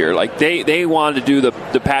last year. Like they wanted to do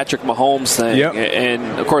the Patrick Mahomes thing. Yep.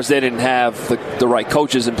 And of course they didn't have the right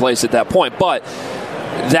coaches in place at that point. But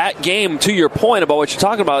that game, to your point about what you're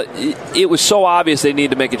talking about, it was so obvious they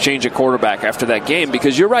needed to make a change at quarterback after that game,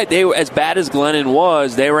 because you're right, they were, as bad as Glennon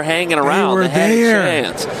was, they were hanging around. They had there. a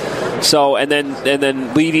chance. So and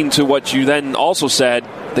then leading to what you then also said,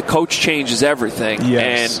 the coach changes everything.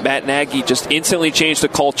 Yes. And Matt Nagy just instantly changed the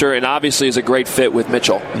culture, and obviously is a great fit with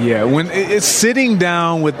Mitchell. Yeah, when it's sitting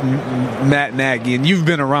down with Matt Nagy, and you've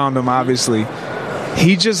been around him, obviously,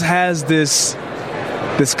 he just has this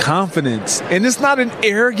confidence. And it's not an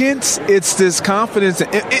arrogance, it's this confidence.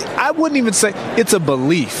 I wouldn't even say it's a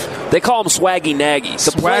belief. They call him Swaggy Nagy.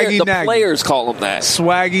 The players call him that.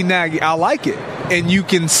 Swaggy Nagy. I like it. And you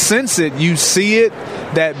can sense it. You see it.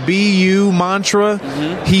 That BU mantra,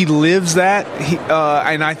 he lives that.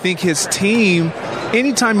 And I think his team,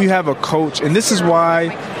 anytime you have a coach, and this is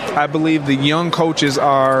why I believe the young coaches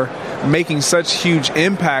are making such huge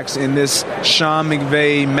impacts in this Sean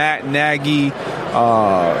McVay, Matt Nagy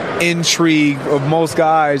intrigue of most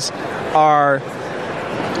guys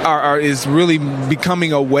is really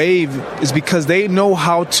becoming a wave, is because they know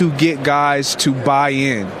how to get guys to buy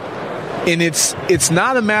in. And it's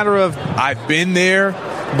not a matter of I've been there,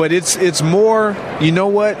 but it's more, you know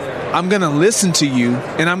what? I'm going to listen to you,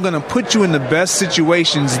 and I'm going to put you in the best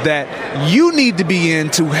situations that you need to be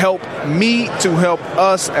in to help me, to help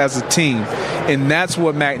us as a team. And that's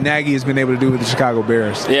what Matt Nagy has been able to do with the Chicago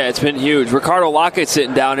Bears. Yeah, it's been huge. Ricardo Lockette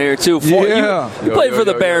sitting down here, too. You played for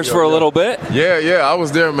the Bears for a little bit. Yeah, I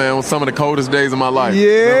was there, man. It was some of the coldest days of my life.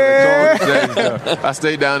 Yeah. I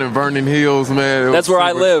stayed down in Vernon Hills, man. That's where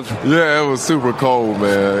I live. Yeah, it was super cold,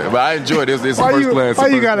 man. But I enjoyed it. It's first class. Why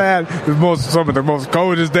you got to have some of the most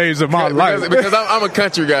coldest days of my life? Because I'm a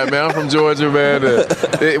country guy, man. I'm from Georgia, man.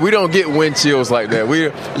 We don't get wind chills like that.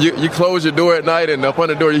 You close your door at night, and up on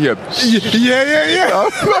the door you hear, yeah.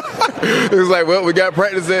 It was like, well, we got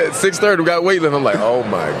practice at 6:30. We got weightlifting. I'm like, oh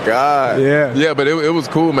my God. Yeah, but it was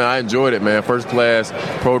cool, man. I enjoyed it, man. First class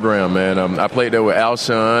program, man. I played there with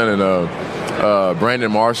Alshon and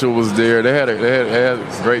Brandon Marshall was there. They had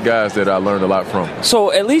great guys that I learned a lot from.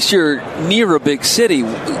 So at least you're near a big city.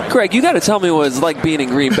 Greg, you got to tell me what it's like being in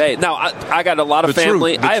Green Bay. Now, I got a lot of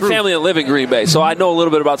family. I have family that live in Green Bay, so I know a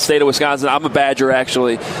little bit about the state of Wisconsin. I'm a Badger,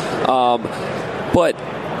 actually. But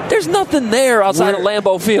there's nothing there outside of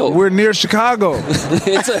Lambeau Field. We're near Chicago.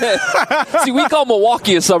 See, we call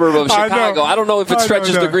Milwaukee a suburb of Chicago. I don't know if it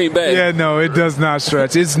stretches to Green Bay. Yeah, no, it does not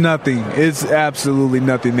stretch. It's nothing. It's absolutely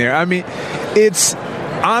nothing there. I mean, it's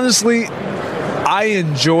honestly, I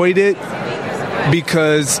enjoyed it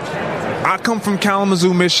because I come from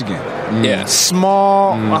Kalamazoo, Michigan. Yeah.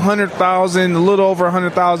 Small, 100,000, a little over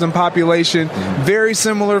 100,000 population. Very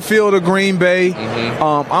similar feel to Green Bay.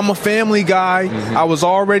 I'm a family guy. I was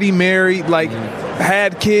already married,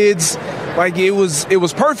 had kids. Like it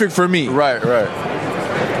was perfect for me. Right.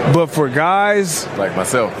 But for guys like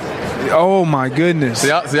myself. Oh my goodness.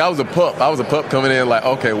 See, I was a pup. I was a pup coming in like,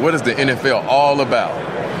 okay, what is the NFL all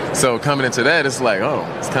about? So coming into that, it's like,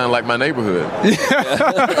 it's kind of like my neighborhood.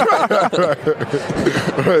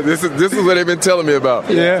 This is what they've been telling me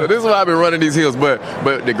about. Yeah. So this is why I've been running these hills. But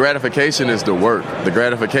the gratification is the work. The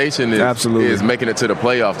gratification is making it to the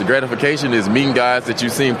playoffs. The gratification is meeting guys that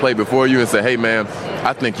you've seen play before you and say, hey, man,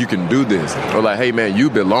 I think you can do this. Or like, hey, man, you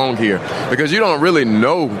belong here. Because you don't really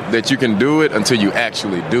know that you can do it until you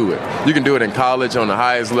actually do it. You can do it in college on the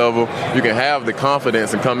highest level. You can have the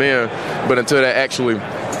confidence and come in. But until that actual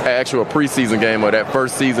preseason game or that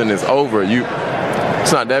first season is over,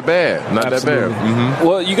 it's not that bad. Not Absolutely. that bad. Mm-hmm.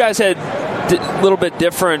 Well, you guys had a little bit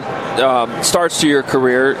different starts to your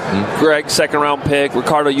career. Greg, second-round pick.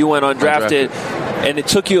 Ricardo, you went undrafted. And it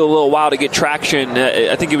took you a little while to get traction.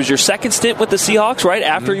 I think it was your second stint with the Seahawks, right?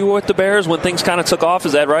 After you were with the Bears when things kind of took off.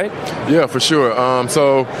 Is that right? Yeah, for sure.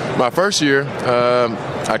 So my first year,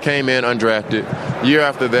 I came in undrafted. Year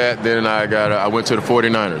after that, then I went to the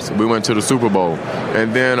 49ers. We went to the Super Bowl.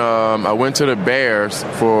 And then I went to the Bears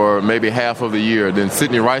for maybe half of the year. Then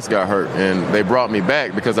Sidney Rice got hurt, and they brought me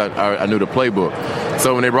back because I knew the playbook.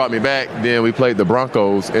 So when they brought me back, then we played the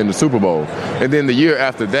Broncos in the Super Bowl. And then the year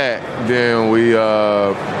after that, then we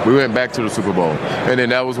went back to the Super Bowl. And then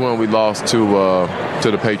that was when we lost to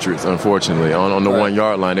the Patriots, unfortunately, on the 1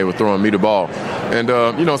 yard line. They were throwing me the ball. And,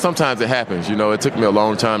 sometimes it happens. It took me a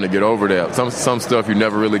long time to get over that. Some stuff you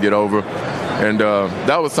never really get over. And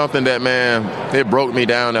that was something that, man, it broke me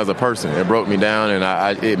down as a person. It broke me down,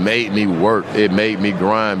 and it made me work. It made me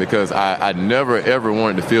grind because I never, ever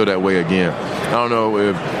wanted to feel that way again. I don't know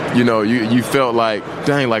if, you felt like,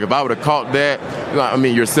 dang, like if I would have caught that,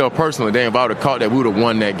 yourself personally, dang, if I would have caught that, we would have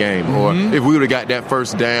won that game. Or if we would have got that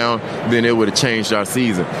first down, then it would have changed our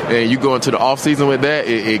season. And you go into the offseason with that,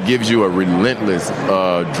 it gives you a relentless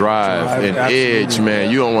drive and edge,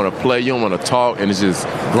 man. You don't want to play, you don't want to talk, and it's just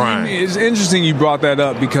grind. It's interesting you brought that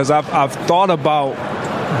up because I've thought about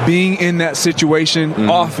being in that situation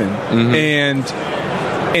often.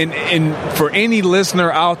 And for any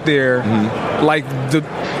listener out there, like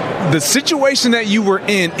the situation that you were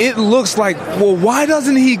in, it looks like, well, why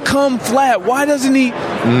doesn't he come flat? Why doesn't he?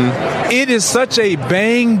 It is such a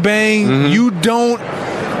bang. You don't.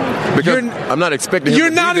 Because I'm not expecting him to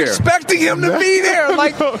be there. You're not expecting him to be there.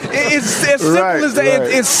 Like, it's as simple as that.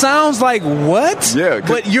 Right. It sounds like, what? Yeah.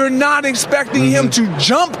 But you're not expecting him to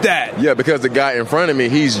jump that. Yeah, because the guy in front of me,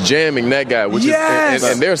 he's jamming that guy, which is,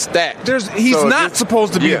 and they're stacked. He's not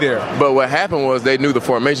supposed to be there. But what happened was they knew the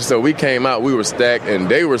formation, so we came out, we were stacked, and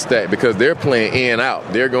they were stacked because they're playing in and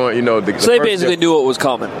out. They're going, so they basically knew what was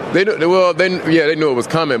coming. They knew it was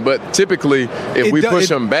coming. But typically, if we push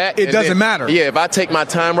them back, it doesn't matter. Yeah, if I take my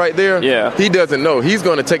time right there, he doesn't know. He's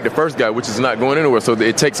going to take the first guy, which is not going anywhere, so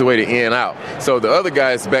it takes away the in out. So the other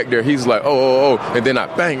guy's back there, he's like, oh, and then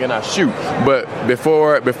I bang and I shoot. But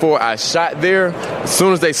before I shot there, as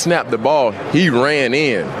soon as they snapped the ball, he ran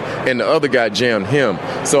in, and the other guy jammed him.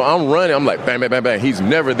 So I'm running, I'm like, bang, bang, bang, bang. He's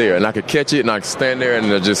never there, and I could catch it, and I could stand there and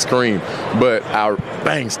I just scream. But I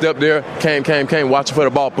bang, step there, came, watching for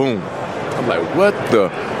the ball, boom. I'm like, what the?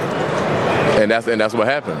 And that's what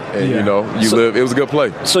happened. And, it was a good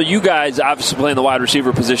play. So you guys obviously playing the wide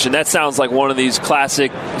receiver position. That sounds like one of these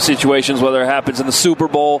classic situations, whether it happens in the Super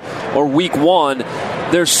Bowl or week one.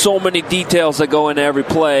 There's so many details that go into every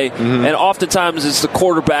play. And oftentimes it's the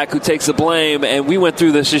quarterback who takes the blame. And we went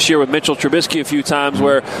through this year with Mitchell Trubisky a few times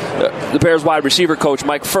where the Bears wide receiver coach,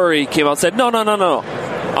 Mike Furry, came out and said, no.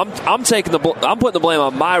 I'm putting the blame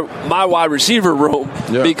on my wide receiver room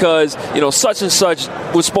because such and such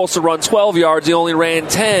was supposed to run 12 yards, he only ran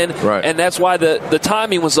 10, and that's why the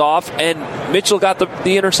timing was off, and Mitchell got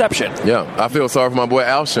the interception. Yeah, I feel sorry for my boy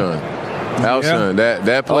Alshon.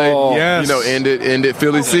 That play, ended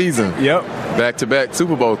Philly's season. Yep, back-to-back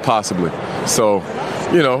Super Bowls possibly. So.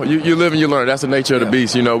 You live and you learn. That's the nature of the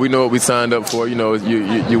beast. We know what we signed up for.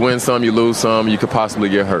 You win some, you lose some. You could possibly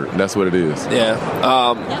get hurt. That's what it is.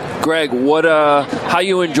 Yeah. Greg, how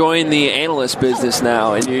you enjoying the analyst business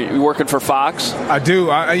now? And you working for Fox? I do.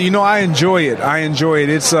 I enjoy it.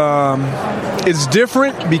 It's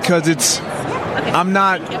different because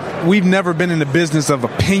we've never been in the business of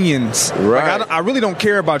opinions. Right. Like I really don't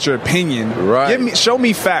care about your opinion. Right. Show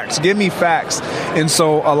me facts. Give me facts. And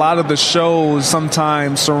so a lot of the shows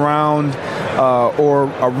sometimes surround or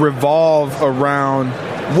revolve around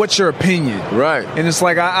what's your opinion. Right. And it's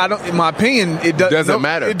like my opinion, doesn't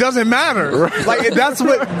matter. It doesn't matter. Right. Like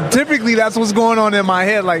typically that's what's going on in my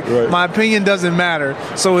head. Like my opinion doesn't matter.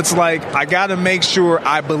 So it's like I got to make sure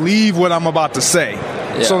I believe what I'm about to say.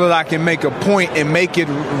 Yeah. So that I can make a point and make it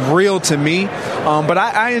real to me. But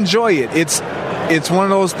I enjoy it. It's one of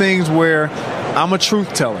those things where I'm a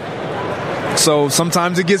truth teller. So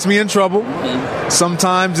sometimes it gets me in trouble.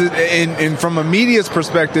 Sometimes, and from a media's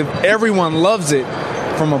perspective, everyone loves it.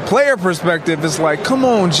 From a player perspective, it's like, come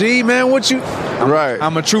on, G, man, what you...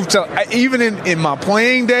 I'm a truth teller. Even in my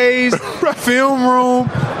playing days, film room,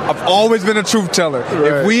 I've always been a truth teller.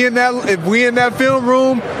 Right. If we in that film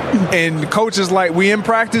room and the coach is like, we in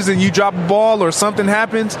practice and you drop a ball or something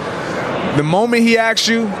happens, the moment he asks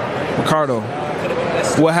you, Ricardo,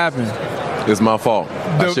 what happened? It's my fault.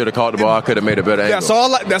 I should have caught the ball. I could have made a better angle.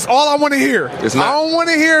 That's all I want to hear. I don't want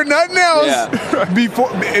to hear nothing else.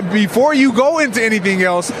 Yeah. Before you go into anything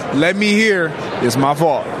else, let me hear it's my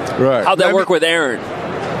fault. Right. How'd that work with Aaron?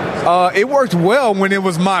 It worked well when it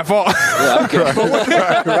was my fault. Yeah, okay.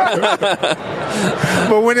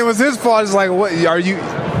 But when it was his fault, it's like, what are you?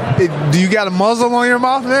 Do you got a muzzle on your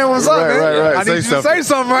mouth, man? What's up, man? Right. I need you to say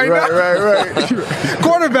something right now. Right.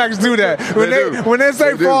 Quarterbacks do that. When they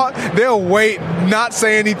say fault, they'll wait, not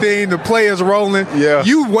say anything. The play is rolling. Yeah.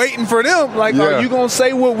 You waiting for them. Like, are you going to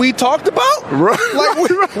say what we talked about? Right.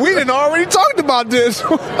 Like, we didn't already talked about this.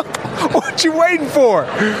 What you waiting for?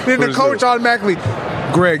 Then the coach automatically,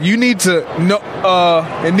 Greg, you need to know,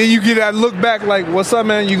 and then you get that look back like, what's up,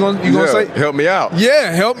 man? You gonna say, help me out?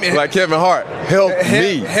 Yeah, help me. Like Kevin Hart, help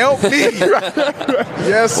me. Help me.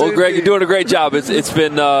 Yes. Well, Greg, you're doing a great job. It's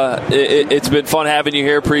been fun having you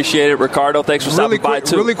here. Appreciate it, Ricardo. Thanks for stopping by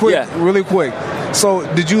too. Really quick. So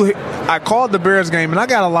I called the Bears game and I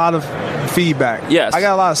got a lot of feedback. Yes. I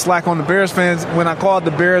got a lot of slack on the Bears fans when I called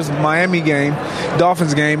the Bears Miami game,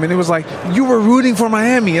 Dolphins game, and it was like, you were rooting for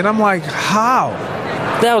Miami. And I'm like, how?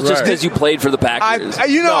 That was just because you played for the Packers. I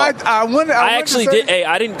actually did. Hey,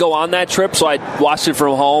 I didn't go on that trip, so I watched it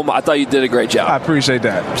from home. I thought you did a great job. I appreciate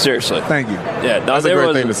that. Seriously. Thank you. Yeah, that's a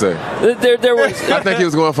great thing to say. There was. I think he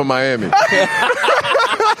was going for Miami.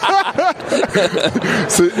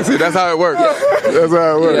 See, that's how it works. That's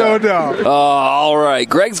how it works. No doubt. All right.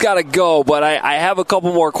 Greg's got to go, but I have a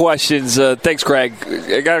couple more questions. Thanks, Greg.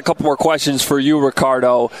 I got a couple more questions for you,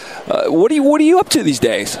 Ricardo. What are you up to these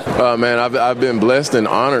days? Man, I've been blessed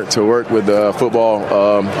and honored to work with the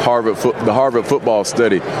Harvard football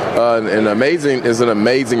study. An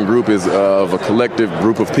amazing group of a collective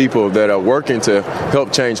group of people that are working to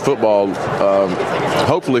help change football,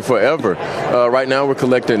 hopefully forever. Right now, we're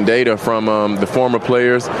collecting data from the former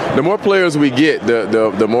players. The more players we get,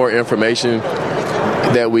 the more information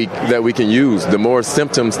that we can use. The more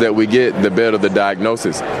symptoms that we get, the better the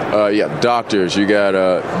diagnosis. You got doctors, you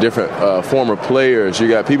got different former players, you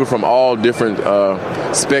got people from all different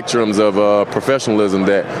spectrums of professionalism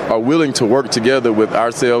that are willing to work together with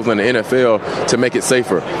ourselves and the NFL to make it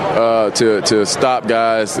safer, to stop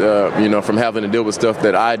guys, from having to deal with stuff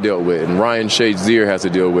that I dealt with and Ryan Shazier has to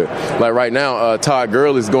deal with. Like right now, Todd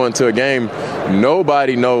Gurley is going to a game.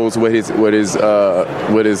 Nobody knows what his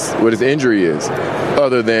injury is,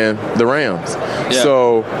 other than the Rams. Yeah.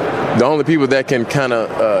 So the only people that can kind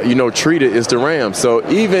of, treat it is the Rams. So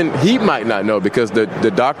even he might not know because the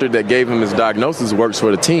doctor that gave him his diagnosis works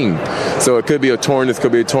for the team. So it could be a torn this,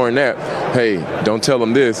 could be a torn that. Hey, don't tell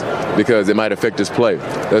him this because it might affect his play.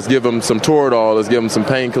 Let's give him some Toradol, let's give him some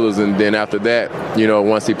painkillers, and then after that,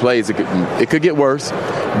 once he plays, it could get worse.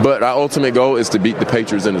 But our ultimate goal is to beat the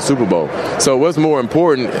Patriots in the Super Bowl. So what's more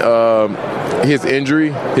important, his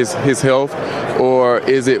injury, his health, or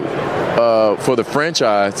is it for the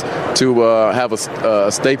franchise to have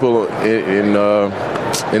a staple in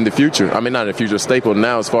the future? I mean, not in the future, a staple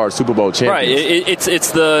now as far as Super Bowl champions. Right.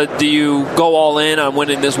 It's do you go all in on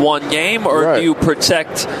winning this one game, or do you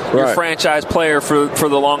protect your franchise player for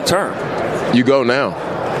the long term? You go now.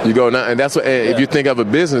 And that's what. If you think of a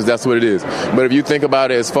business, that's what it is. But if you think about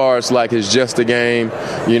it as far as like it's just a game,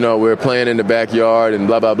 we're playing in the backyard and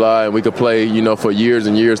blah blah blah, and we could play, for years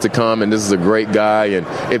and years to come. And this is a great guy. And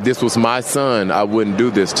if this was my son, I wouldn't do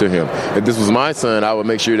this to him. If this was my son, I would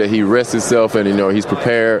make sure that he rests himself and he's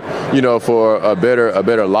prepared, for a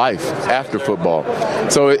better life after football.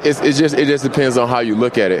 So it just depends on how you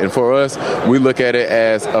look at it. And for us, we look at it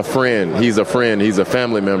as a friend. He's a friend. He's a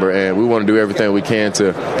family member, and we want to do everything we can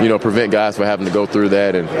to prevent guys from having to go through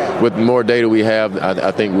that. And with more data we have,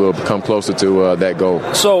 I think we'll come closer to that goal.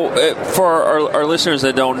 So for our listeners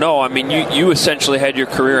that don't know, I mean, you essentially had your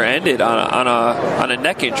career ended on a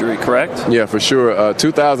neck injury, correct? Yeah, for sure.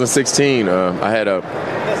 2016, I had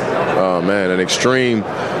an extreme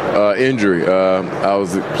injury. I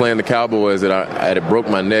was playing the Cowboys, and I had broke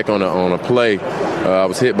my neck on a play. I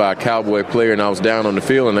was hit by a Cowboy player, and I was down on the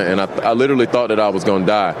field, and I literally thought that I was going to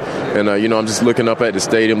die. And I'm just looking up at the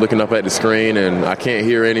stadium, looking up at the screen, and I can't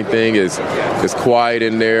hear anything. It's quiet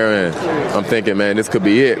in there, and I'm thinking, man, this could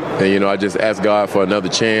be it. And I just asked God for another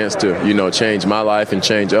chance to change my life and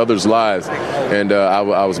change others' lives. And I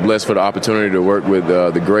was blessed for the opportunity to work with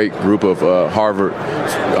the great group of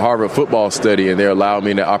Harvard football study, and they allowed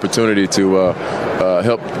me the opportunity to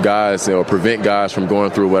help guys or prevent guys from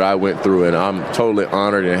going through what I went through. And I'm totally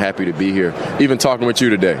honored and happy to be here, even talking with you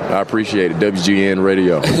today. I appreciate it. WGN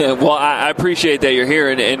Radio. Well, I appreciate that you're here,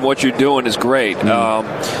 and what you're doing is great.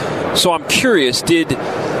 So I'm curious, did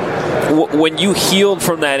When you healed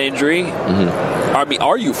from that injury, I mean,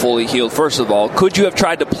 are you fully healed, first of all? Could you have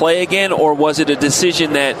tried to play again, or was it a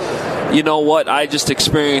decision that, you know what, I just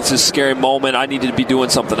experienced this scary moment, I needed to be doing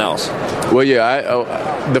something else? Well,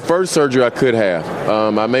 yeah, the first surgery I could have.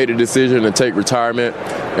 I made a decision to take retirement,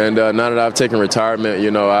 and now that I've taken retirement,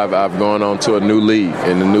 you know, I've gone on to a new league,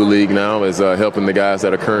 and the new league now is helping the guys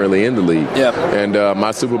that are currently in the league. Yeah. And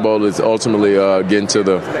my Super Bowl is ultimately getting to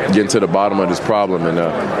the bottom of this problem, and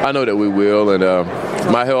I know that we will. And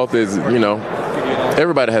my health is, you know,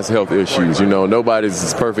 everybody has health issues. You know, nobody's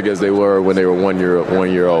as perfect as they were when they were 1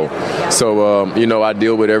 year old. So, you know, I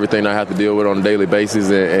deal with everything I have to deal with on a daily basis,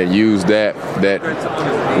 and use that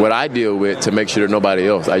what I deal with to make sure that nobody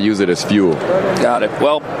else. I use it as fuel. Got it.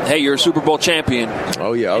 Well, hey, you're a Super Bowl champion.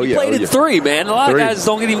 Oh yeah. You played in 3, man. A lot of guys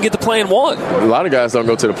don't even get to play in 1. A lot of guys don't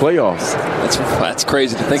go to the playoffs. That's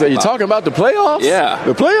crazy to think so about. You're talking about the playoffs? Yeah.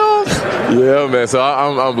 The playoffs? Yeah, man. So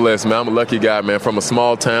I'm blessed, man. I'm a lucky guy, man. From a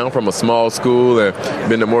small town, from a small school, and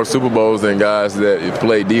been to more Super Bowls than guys that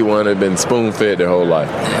play D1 have been spoon-fed their whole life.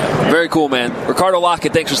 Very cool, man. Ricardo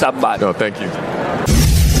Lockette, thanks for stopping by. No, thank you.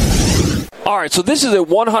 All right, so this is a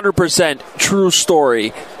 100% true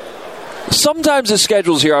story. Sometimes the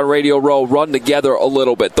schedules here on Radio Row run together a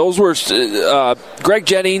little bit. Those were Greg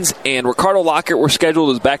Jennings and Ricardo Lockette were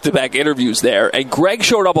scheduled as back-to-back interviews there, and Greg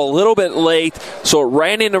showed up a little bit late, so it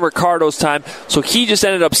ran into Ricardo's time, so he just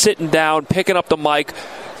ended up sitting down, picking up the mic,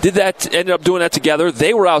 ended up doing that together.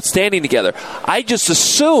 They were outstanding together. I just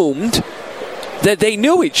assumed that they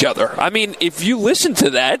knew each other. I mean, if you listen to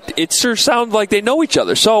that, it sure sounds like they know each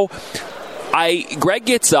other. So Greg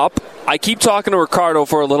gets up. I keep talking to Ricardo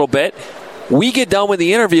for a little bit. We get done with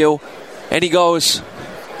the interview, and he goes,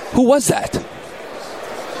 "Who was that?"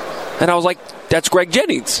 And I was like, "That's Greg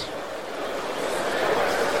Jennings."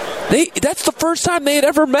 That's the first time they had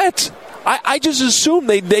ever met. I just assumed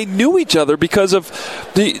they knew each other because of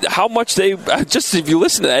how much they just, if you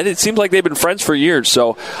listen to that, it seems like they've been friends for years.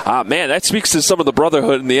 So, man, that speaks to some of the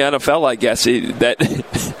brotherhood in the NFL, I guess. That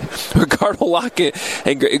Ricardo Lockette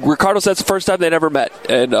and Ricardo said it's the first time they'd ever met.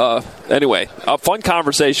 And anyway, a fun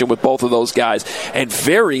conversation with both of those guys, and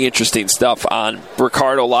very interesting stuff on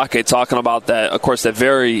Ricardo Lockette talking about that. Of course, that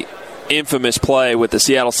very infamous play with the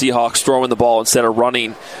Seattle Seahawks throwing the ball instead of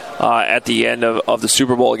running at the end of the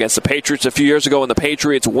Super Bowl against the Patriots a few years ago, and the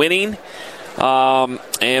Patriots winning.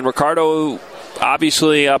 And Ricardo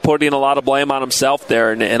obviously putting a lot of blame on himself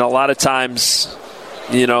there, and a lot of times,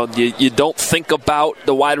 you know, you don't think about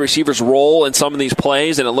the wide receiver's role in some of these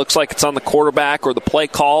plays, and it looks like it's on the quarterback or the play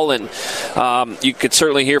call, and you could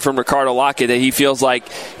certainly hear from Ricardo Lockette that he feels like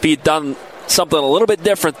if he had done something a little bit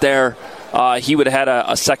different there, he would have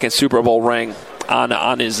had a second Super Bowl ring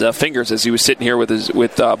on his fingers as he was sitting here with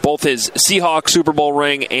both his Seahawks Super Bowl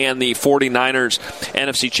ring and the 49ers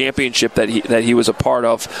NFC Championship that he was a part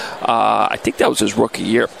of. I think that was his rookie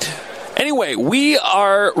year. Anyway, we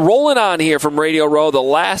are rolling on here from Radio Row, the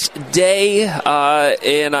last day,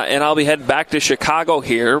 and I'll be heading back to Chicago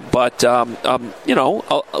here. But, you know,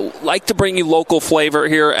 I like to bring you local flavor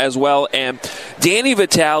here as well. And Danny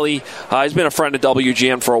Viatle, he's been a friend of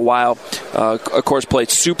WGN for a while. Of course, played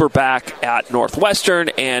superback at Northwestern,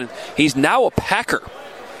 and he's now a Packer.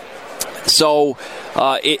 So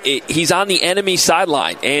he's on the enemy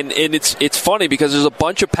sideline, and it's funny because there's a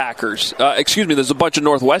bunch of Packers. There's a bunch of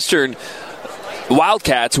Northwestern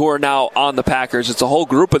Wildcats who are now on the Packers. It's a whole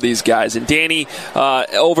group of these guys. And Danny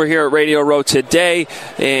over here at Radio Row today,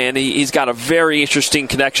 and he's got a very interesting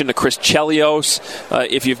connection to Chris Chelios.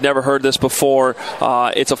 If you've never heard this before,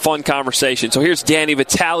 it's a fun conversation. So here's Danny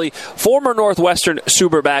Viatle, former Northwestern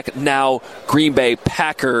superback, now Green Bay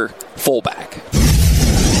Packer fullback.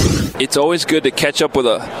 It's always good to catch up with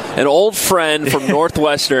an old friend from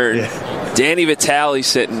Northwestern. Yeah. Danny Viatle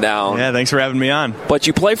sitting down. Yeah, thanks for having me on. But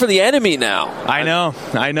you play for the enemy now. I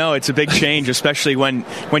know. It's a big change, especially when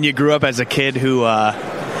you grew up as a kid who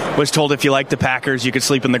was told if you liked the Packers, you could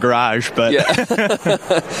sleep in the garage. But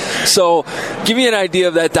yeah. So give me an idea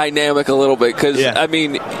of that dynamic a little bit, because, I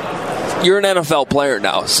mean, you're an NFL player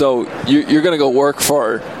now, so you're going to go work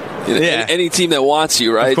for any team that wants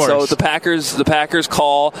you, right? So the Packers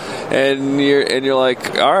call, and you're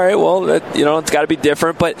like, all right, well, it's got to be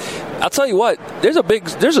different. But I'll tell you what,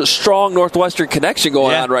 there's a strong Northwestern connection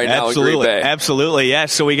going on right now in Green Bay. Absolutely, yeah.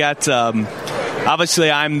 So we got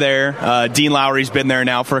obviously I'm there. Dean Lowry's been there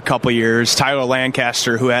now for a couple years. Tyler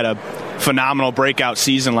Lancaster, who had a phenomenal breakout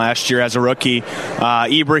season last year as a rookie.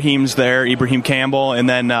 Ibrahim's there, Ibrahim Campbell, and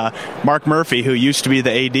then Mark Murphy, who used to be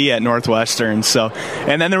the AD at Northwestern. So,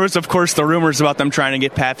 and then there was, of course, the rumors about them trying to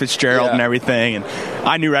get Pat Fitzgerald and everything. And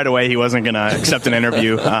I knew right away he wasn't going to accept an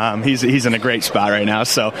interview. He's in a great spot right now.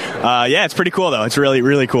 So, yeah, it's pretty cool, though. It's really,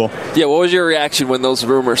 really cool. Yeah, what was your reaction when those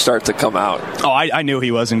rumors start to come out? Oh, I knew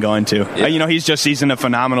he wasn't going to. Yeah. He's in a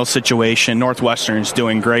phenomenal situation. Northwestern's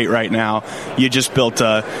doing great right now. You just built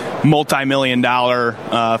a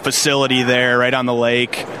multi-million-dollar facility there right on the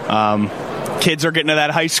lake. Kids are getting to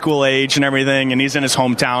that high school age and everything, and he's in his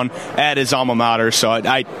hometown at his alma mater, so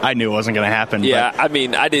I knew it wasn't going to happen. Yeah, I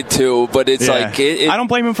mean, I did too, but it's like... I don't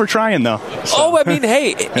blame him for trying, though. So. Oh, I mean,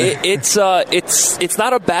 hey, it's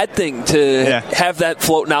not a bad thing to have that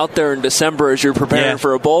floating out there in December as you're preparing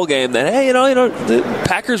for a bowl game, that, hey, the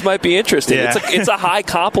Packers might be interested. Yeah. It's a high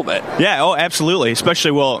compliment. Yeah, oh, absolutely,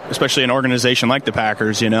 especially an organization like the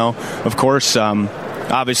Packers, Of course,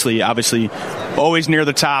 obviously, always near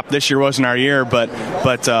the top. This year wasn't our year, but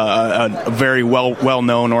a very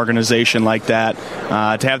well-known organization like that,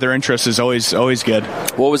 to have their interest is always good.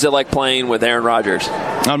 What was it like playing with Aaron Rodgers?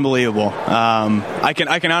 Unbelievable. I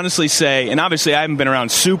can honestly say, and obviously I haven't been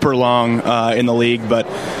around super long in the league, but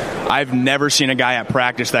I've never seen a guy at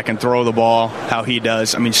practice that can throw the ball how he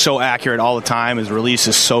does. I mean, so accurate all the time. His release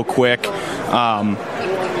is so quick.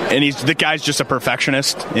 And the guy's just a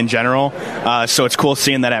perfectionist in general, so it's cool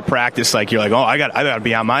seeing that at practice. Like, you're like, oh, I got to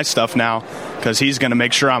be on my stuff now, because he's going to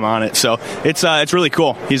make sure I'm on it. So it's really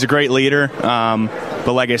cool. He's a great leader,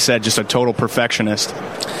 but like I said, just a total perfectionist.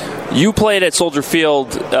 You played at Soldier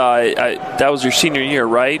Field. That was your senior year,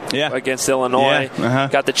 right? Yeah. Against Illinois. Yeah. Uh-huh.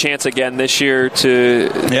 Got the chance again this year to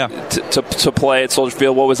play at Soldier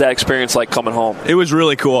Field. What was that experience like coming home? It was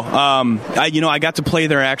really cool. I got to play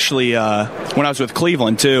there actually when I was with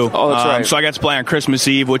Cleveland too. Oh, that's right. So I got to play on Christmas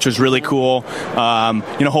Eve, which was really cool.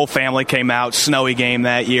 Whole family came out. Snowy game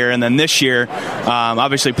that year, and then this year,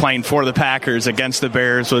 obviously playing for the Packers against the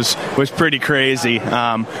Bears was pretty crazy.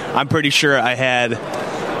 I'm pretty sure I had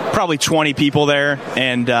probably 20 people there,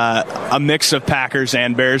 and a mix of Packers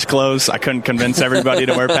and Bears clothes. I couldn't convince everybody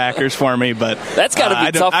to wear Packers for me, but that's got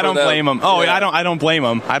to be tough. I don't blame them. Oh, yeah. I don't blame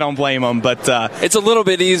them. I don't blame them. But it's a little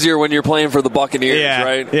bit easier when you're playing for the Buccaneers,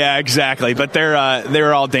 right? Yeah, exactly. But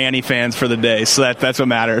they're all Danny fans for the day, so that's what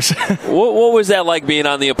matters. What was that like being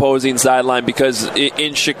on the opposing sideline? Because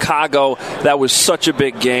in Chicago, that was such a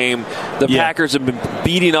big game. The Packers have been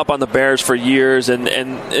beating up on the Bears for years, and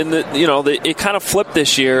it kind of flipped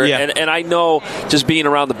this year. Yeah. And I know, just being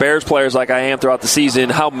around the Bears players like I am throughout the season,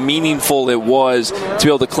 how meaningful it was to be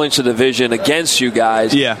able to clinch the division against you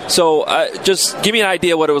guys. Yeah. So just give me an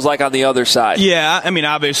idea what it was like on the other side. Yeah, I mean,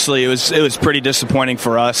 obviously it was pretty disappointing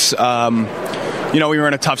for us. We were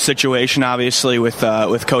in a tough situation, obviously, with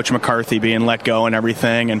Coach McCarthy being let go and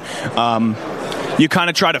everything, and you kind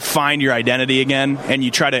of try to find your identity again, and you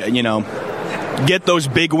try to, get those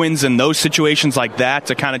big wins in those situations like that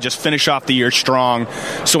to kind of just finish off the year strong.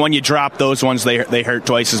 So when you drop those ones, they hurt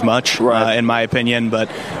twice as much, right. In my opinion. But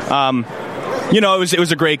it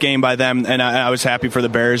was a great game by them, and I was happy for the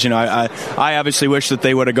Bears. I obviously wish that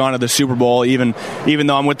they would have gone to the Super Bowl, even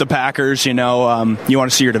though I'm with the Packers. You want to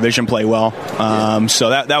see your division play well, so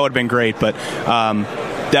that would have been great. But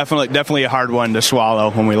definitely a hard one to swallow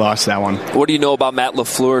when we lost that one. What do you know about Matt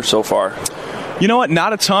LaFleur so far? You know what?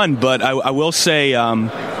 Not a ton, but I will say,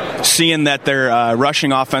 seeing that their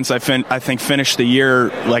rushing offense, I think finished the year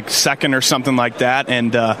like second or something like that,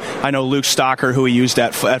 and I know Luke Stocker, who he used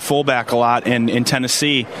at fullback a lot in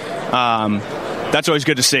Tennessee. That's always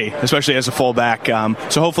good to see, especially as a fullback.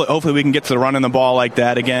 So hopefully we can get to the running the ball like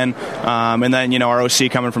that again. And then, our OC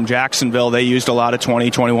coming from Jacksonville, they used a lot of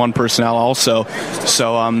 20-21 personnel also.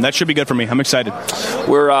 So that should be good for me. I'm excited.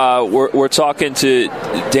 We're talking to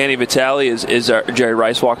Danny Viatle. Is Jerry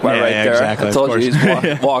Rice walked by right there? Exactly, I told you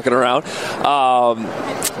he's walking around.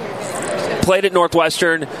 Played at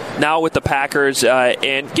Northwestern, now with the Packers,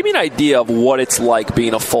 and give me an idea of what it's like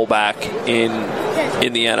being a fullback in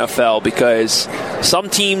the NFL, because some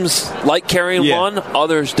teams like carrying one,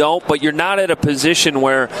 others don't, but you're not at a position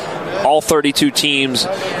where all 32 teams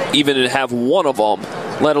even have one of them,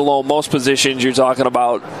 let alone most positions you're talking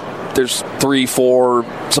about there's 3,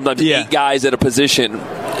 4, sometimes 8 guys at a position.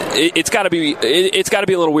 It's got to be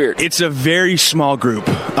a little weird. It's a very small group.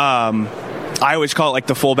 I always call it like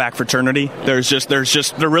the fullback fraternity. There's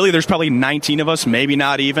probably 19 of us, maybe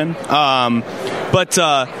not even. But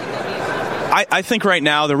I think right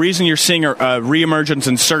now the reason you're seeing a reemergence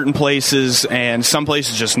in certain places and some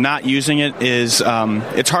places just not using it is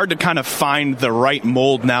it's hard to kind of find the right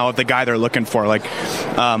mold now of the guy they're looking for. Like,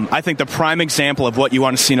 I think the prime example of what you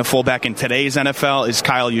want to see in a fullback in today's NFL is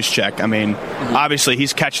Kyle Juszczyk. I mean, obviously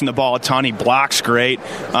he's catching the ball a ton. He blocks great.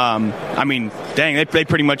 I mean, dang, they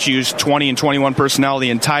pretty much use 20 and 21 personnel the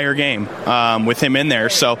entire game with him in there.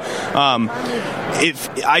 So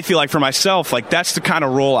if I feel like for myself, like that's the kind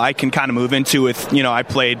of role I can kind of move into with, I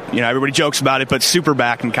played, everybody jokes about it, but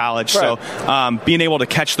superback in college. Right. So being able to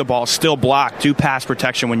catch the ball, still block, do pass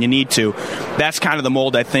protection when you need to, that's kind of the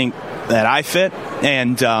mold I think that I fit.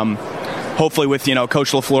 And hopefully with,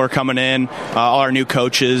 Coach LaFleur coming in, all our new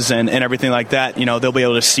coaches and everything like that, they'll be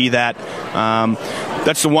able to see that.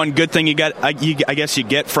 That's the one good thing you get, I guess you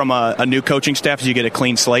get from a new coaching staff is you get a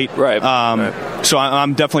clean slate. Right. So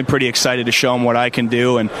I'm definitely pretty excited to show them what I can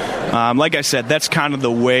do. And like I said, that's kind of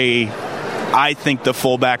the way I think the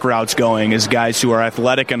fullback route's going, is guys who are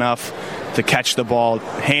athletic enough to catch the ball,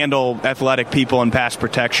 handle athletic people in pass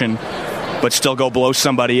protection, but still go blow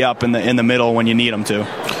somebody up in the middle when you need them to.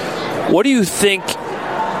 What do you think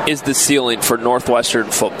is the ceiling for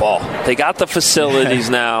Northwestern football? They got the facilities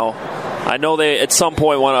now. I know they at some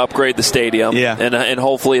point want to upgrade the stadium, and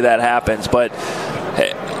hopefully that happens. But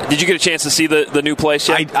did you get a chance to see the new place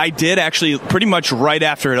yet? I did, actually, pretty much right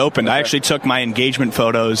after it opened. Okay. I actually took my engagement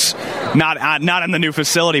photos, not in the new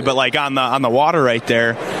facility, but like on the water right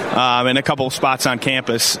there, in a couple of spots on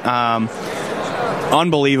campus.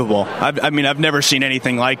 Unbelievable. I've never seen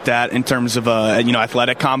anything like that in terms of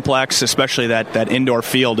athletic complex, especially that indoor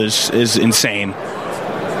field is insane.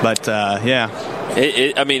 But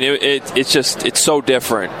it's so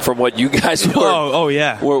different from what you guys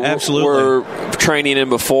were. Absolutely. Were training in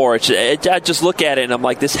before. I just look at it and I'm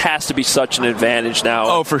like, this has to be such an advantage now.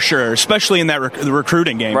 Oh, for sure, especially in that the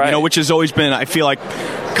recruiting game, right. Which has always been, I feel like,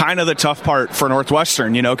 kind of the tough part for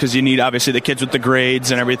Northwestern, because you need obviously the kids with the grades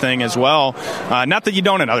and everything as well. Not that you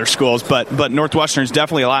don't in other schools, but Northwestern is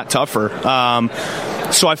definitely a lot tougher.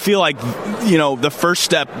 So I feel like, the first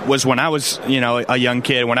step was when I was, a young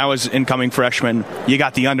kid, when I was incoming freshman, you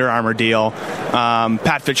got the Under Armour deal.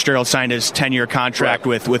 Pat Fitzgerald signed his 10-year contract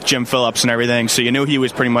with Jim Phillips and everything, so you knew he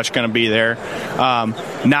was pretty much going to be there.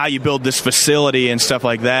 Now you build this facility and stuff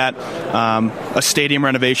like that. A stadium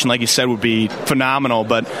renovation, like you said, would be phenomenal,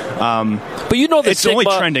 but the it's stigma, only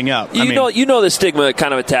trending up. The stigma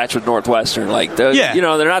kind of attached with Northwestern. Like, they're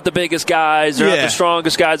not the biggest guys, they're not the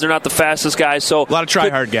strongest guys, they're not the fastest guys. So a lot of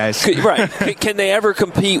try-hard guys. Right. Can they ever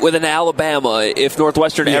compete with an Alabama if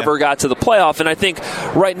Northwestern ever got to the playoff? And I think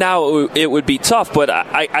right now it would be tough, but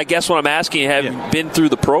I guess what I'm asking, having been through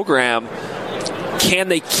the program, can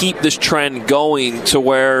they keep this trend going to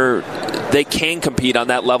where they can compete on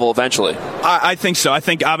that level eventually? I think so. I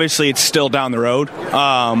think obviously it's still down the road.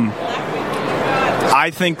 I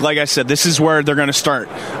think, like I said, this is where they're going to start.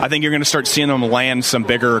 I think you're going to start seeing them land some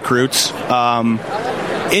bigger recruits.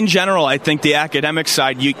 In general, I think the academic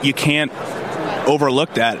side, you can't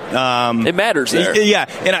overlook that. It matters there. Yeah,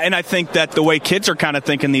 and I think that the way kids are kind of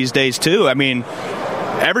thinking these days, too. I mean,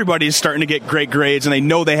 everybody's starting to get great grades, and they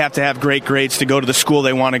know they have to have great grades to go to the school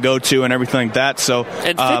they want to go to and everything like that. So,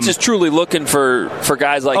 and Fitz is truly looking for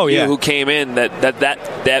guys like you who came in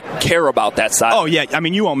that care about that side. Oh, yeah. I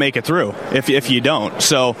mean, you won't make it through if you don't.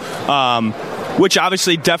 So, which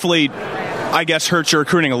obviously definitely, I guess, hurts your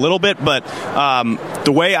recruiting a little bit. But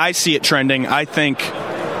the way I see it trending, I think,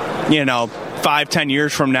 5-10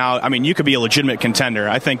 years from now, I mean, you could be a legitimate contender.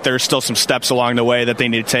 I think there's still some steps along the way that they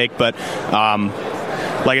need to take, but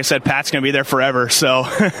like I said, Pat's going to be there forever, so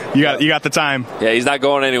you got the time. Yeah, he's not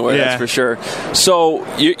going anywhere, that's for sure. So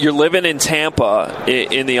you're living in Tampa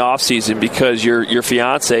in the off season because your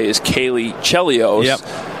fiance is Kaylee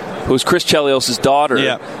Chelios. Who's Chris Chelios' daughter,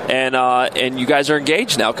 and you guys are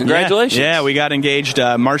engaged now. Congratulations! Yeah, we got engaged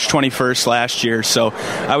March 21st last year. So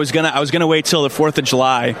I was gonna wait till the 4th of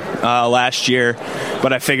July last year,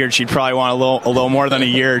 but I figured she'd probably want a little more than a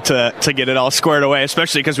year to get it all squared away,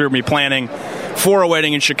 especially because we were gonna be planning for a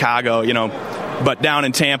wedding in Chicago, but down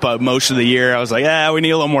in Tampa most of the year. I was like, we need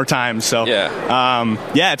a little more time. So,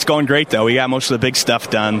 it's going great, though. We got most of the big stuff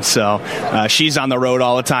done. So, she's on the road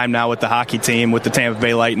all the time now with the hockey team, with the Tampa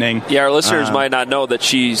Bay Lightning. Yeah, our listeners might not know that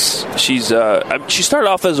she started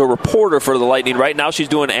off as a reporter for the Lightning. Right now she's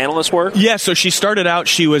doing analyst work? Yeah, so she started out,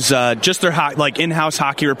 she was just their in-house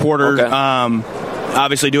hockey reporter. Okay.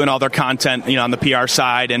 Obviously doing all their content, on the PR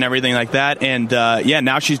side and everything like that. And,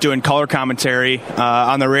 now she's doing color commentary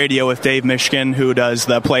on the radio with Dave Mishkin, who does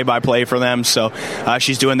the play-by-play for them. So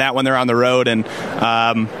she's doing that when they're on the road. And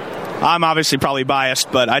I'm obviously probably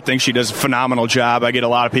biased, but I think she does a phenomenal job. I get a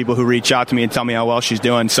lot of people who reach out to me and tell me how well she's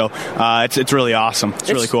doing. So it's really awesome. It's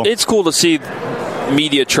really cool. It's cool to see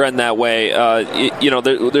media trend that way.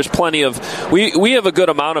 There's plenty of we have a good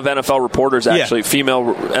amount of NFL reporters, actually,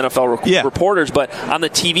 female NFL reporters, but on the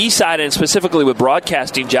TV side and specifically with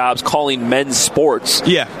broadcasting jobs calling men's sports,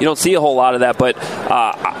 you don't see a whole lot of that. But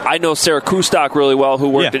I know Sarah Kustok really well, who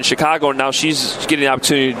worked in Chicago, and now she's getting the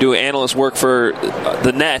opportunity to do analyst work for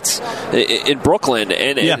the Nets in Brooklyn,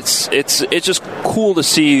 and it's just cool to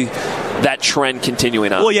see that trend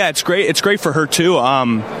continuing on. Well, yeah, it's great. It's great for her too,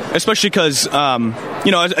 especially because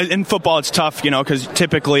in football it's tough, because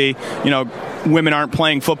typically, women aren't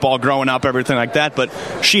playing football growing up, everything like that. But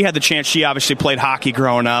she had the chance. She obviously played hockey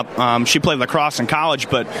growing up. She played lacrosse in college,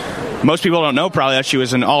 but most people don't know probably that she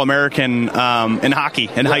was an All-American in hockey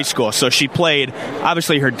in high school. So she played.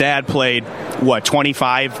 Obviously, her dad played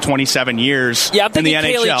 27 years in the NHL. Yeah, I'm thinking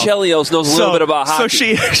Kaylee Chelios knows a little bit about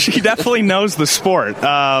hockey. So she definitely knows the sport.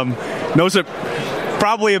 Knows it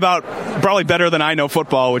probably better than I know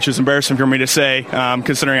football, which is embarrassing for me to say,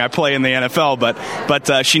 considering I play in the NFL.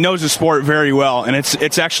 But she knows the sport very well, and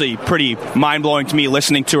it's actually pretty mind blowing to me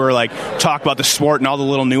listening to her talk about the sport and all the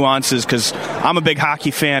little nuances. Because I'm a big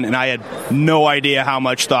hockey fan, and I had no idea how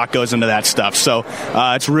much thought goes into that stuff. So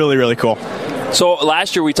it's really, really cool. So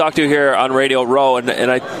last year we talked to you here on Radio Row, and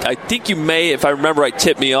I think you may, if I remember right,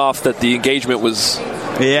 tip me off that the engagement was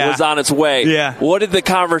on its way. Yeah. What did the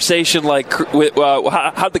conversation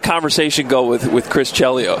how'd the conversation go with Chris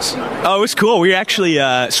Chelios? Oh, it was cool. We actually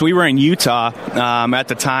so we were in Utah at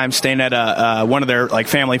the time, staying at one of their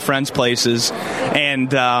family friends' places,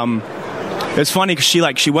 and it's funny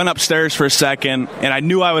because she went upstairs for a second, and I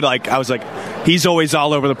knew I was like, he's always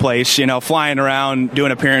all over the place, flying around,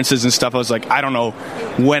 doing appearances and stuff. I was like, I don't know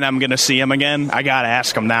when I'm going to see him again. I got to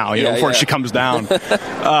ask him now, before she comes down.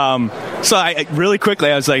 So I really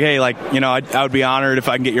quickly, I was like, hey, I would be honored if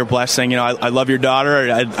I can get your blessing. I love your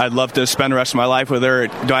daughter. I'd love to spend the rest of my life with her.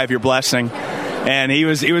 Do I have your blessing? And he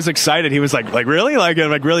was excited. He was like really,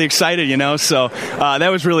 really excited, So that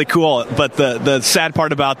was really cool. But the sad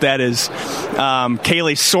part about that is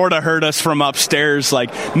Kaylee sort of heard us from upstairs,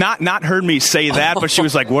 not heard me say that, but she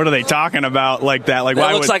was like, "What are they talking about like that?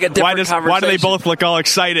 Why do they both look all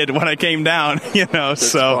excited when I came down?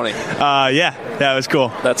 That's funny. That was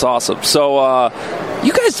cool. That's awesome. So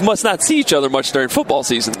you guys must not see each other much during football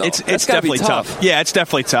season, though. It's definitely tough. Yeah, it's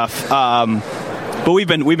definitely tough. But we've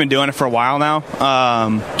been doing it for a while now,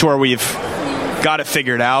 to where we've got it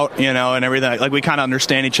figured out, and everything. We kind of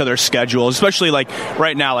understand each other's schedules, especially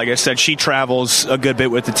right now. Like I said, she travels a good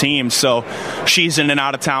bit with the team, so she's in and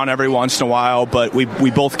out of town every once in a while. But we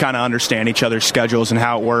both kind of understand each other's schedules and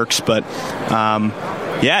how it works. But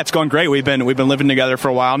it's going great. We've been living together for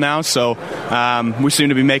a while now, so we seem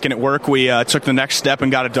to be making it work. We took the next step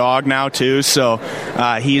and got a dog now too. So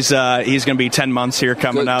he's going to be 10 months here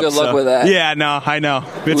coming up. Good luck with that. Yeah, no, I know.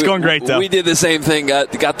 It's going great though. We did the same thing. Got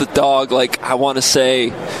the dog. I want to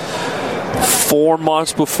say 4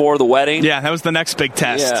 months before the wedding. Yeah, that was the next big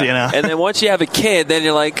test, And then once you have a kid, then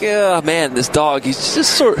you're like, oh, man, this dog, she's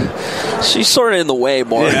sort of in the way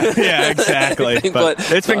more. Yeah, exactly. But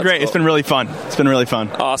it's been great. Cool. It's been really fun.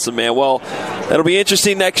 Awesome, man. Well, that'll be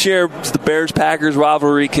interesting next year as the Bears-Packers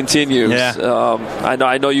rivalry continues. Yeah.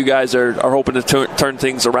 I know you guys are hoping to turn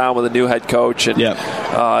things around with a new head coach. And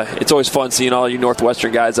it's always fun seeing all you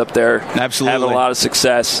Northwestern guys up there having a lot of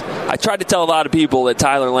success. I tried to tell a lot of people that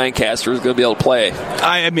Tyler Lancaster is going to be able to play.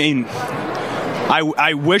 I mean,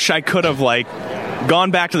 I wish I could have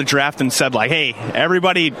gone back to the draft and said hey,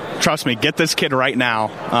 everybody, trust me, get this kid right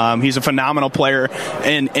now. He's a phenomenal player,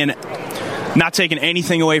 and not taking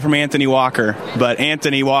anything away from Anthony Walker, but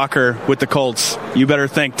Anthony Walker with the Colts, you better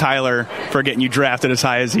thank Tyler for getting you drafted as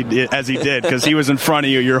high as he did, because he was in front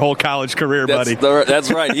of you your whole college career, buddy.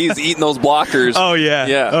 That's right. He's eating those blockers. Oh yeah.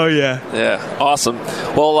 Yeah. Awesome.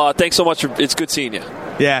 Well, thanks so much. It's good seeing you.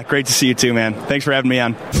 Yeah, great to see you too, man. Thanks for having me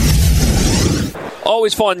on.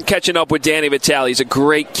 Always fun catching up with Danny Viatle. He's a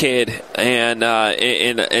great kid,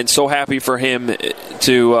 and so happy for him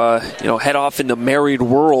to head off in the married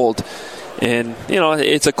world. And,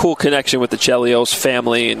 it's a cool connection with the Chelios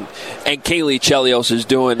family. And Kaylee Chelios is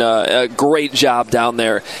doing a great job down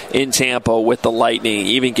there in Tampa with the Lightning,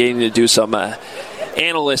 even getting to do some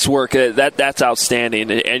analyst work. That's outstanding.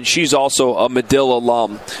 And she's also a Medill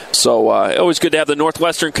alum. So always good to have the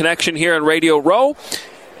Northwestern connection here on Radio Row.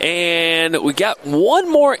 And we got one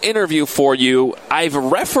more interview for you. I've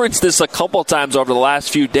referenced this a couple times over the last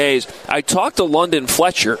few days. I talked to London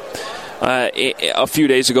Fletcher a few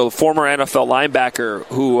days ago, the former NFL linebacker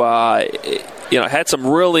who had some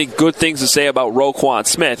really good things to say about Roquan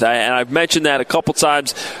Smith. And I've mentioned that a couple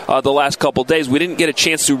times the last couple days. We didn't get a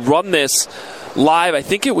chance to run this live. I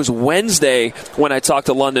think it was Wednesday when I talked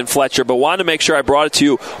to London Fletcher, but wanted to make sure I brought it to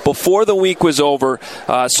you before the week was over.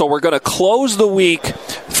 So we're going to close the week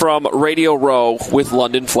from Radio Row with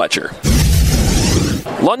London Fletcher.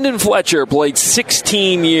 London Fletcher played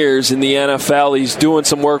 16 years in the NFL. He's doing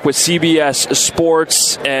some work with CBS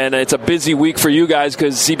Sports, and it's a busy week for you guys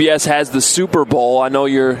because CBS has the Super Bowl. I know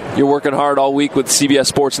you're working hard all week with CBS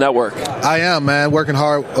Sports Network. I am, man, working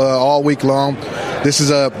hard all week long. This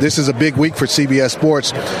is a big week for CBS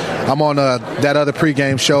Sports. I'm on that other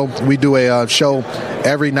pregame show. We do a show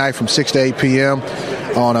every night from 6 to 8 p.m.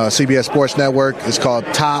 on CBS Sports Network. It's called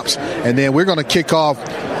Tops, and then we're going to kick off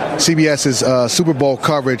CBS's Super Bowl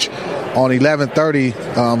coverage on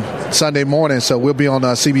 11:30 Sunday morning. So we'll be on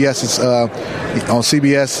CBS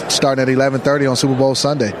starting at 11:30 on Super Bowl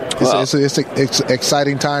Sunday. It's an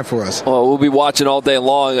exciting time for us. Well, we'll be watching all day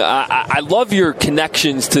long. I love your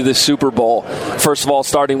connections to the Super Bowl. First of all,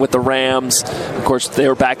 starting with the Rams. Of course, they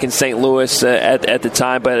were back in St. Louis at the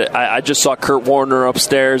time, but I just saw Kurt Warner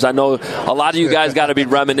upstairs. I know a lot of you guys got to be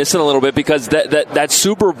reminiscing a little bit because that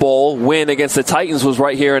Super Bowl win against the Titans was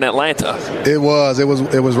right here in Atlanta. It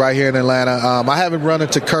was right here in Atlanta. I haven't run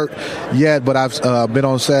into Kurt yet, but I've been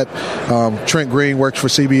on set. Trent Green works for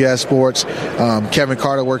CBS Sports. Kevin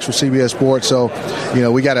Carter works for CBS Sports. So,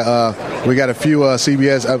 we got a few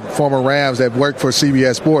CBS former Rams that work for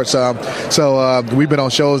CBS Sports. So we've been on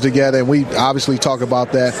shows together, and we obviously talk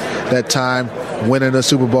about that time winning the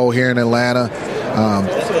Super Bowl here in Atlanta.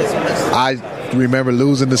 I remember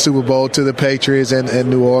losing the Super Bowl to the Patriots and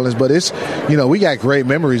New Orleans, but it's we got great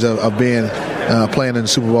memories of being playing in the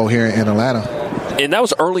Super Bowl here in Atlanta. And that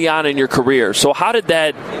was early on in your career. So how did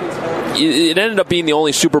that? It ended up being the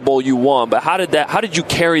only Super Bowl you won, but how did you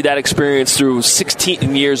carry that experience through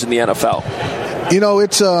 16 years in the NFL?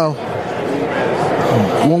 It's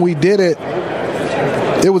when we did it,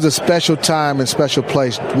 it was a special time and special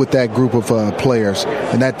place with that group of players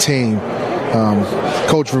and that team.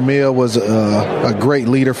 Coach Vermeil was a great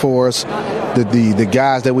leader for us. The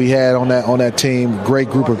guys that we had on that team, great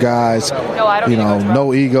group of guys.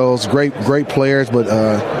 No egos, great players, but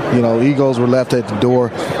egos were left at the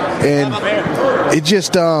door, and it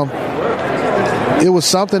just it was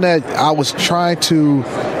something that I was trying to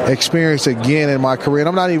experience again in my career. And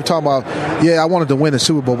I'm not even talking about I wanted to win the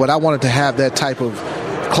Super Bowl, but I wanted to have that type of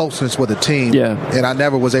closeness with the team. Yeah. And I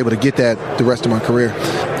never was able to get that the rest of my career.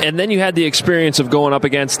 And then you had the experience of going up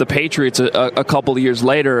against the Patriots a couple of years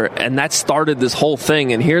later, and that started this whole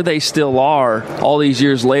thing. And here they still are all these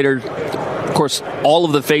years later. Of course, all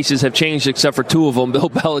of the faces have changed except for two of them, Bill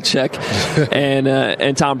Belichick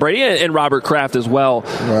and Tom Brady, and Robert Kraft as well.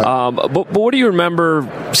 Right. But what do you remember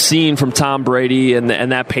seeing from Tom Brady and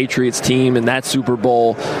that Patriots team and that Super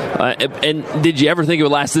Bowl? And did you ever think it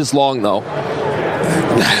would last this long, though?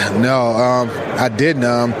 No, I didn't.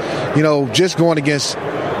 Just going against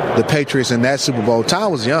the Patriots in that Super Bowl,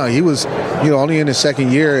 Tom was young. He was, only in his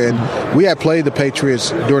second year, and we had played the Patriots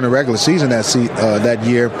during the regular season that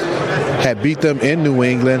year, had beat them in New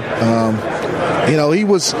England. He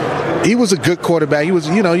was a good quarterback. He was,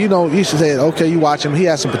 you should say, okay, you watch him. He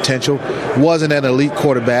has some potential. Wasn't an elite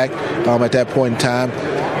quarterback at that point in time.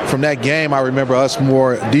 From that game, I remember us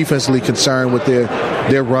more defensively concerned with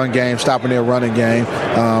their run game, stopping their running game.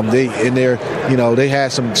 They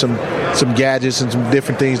had some gadgets and some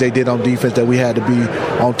different things they did on defense that we had to be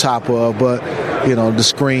on top of. But the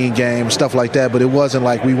screen game, stuff like that. But it wasn't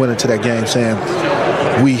like we went into that game saying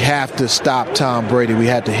we have to stop Tom Brady. We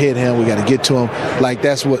have to hit him. We got to get to him. Like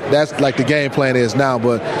that's like the game plan is now.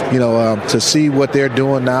 But to see what they're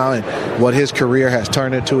doing now and what his career has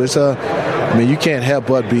turned into, you can't help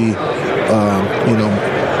but be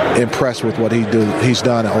impressed with what he's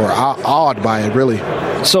done, or awed by it, really.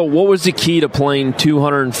 So what was the key to playing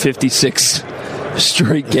 256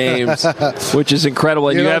 straight games, which is incredible?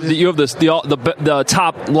 And you have the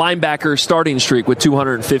top linebacker starting streak with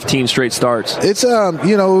 215 straight starts. It's it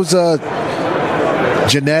was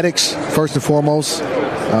genetics first and foremost,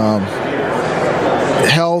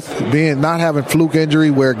 health, not having fluke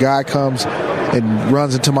injury where a guy comes and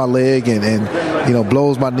runs into my leg and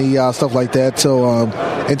blows my knee out, stuff like that. So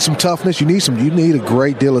and some toughness. You need a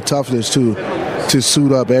great deal of toughness to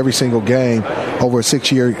suit up every single game over a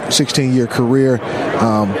 16-year career.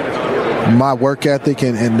 My work ethic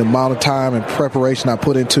and the amount of time and preparation I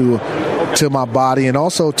put into my body, and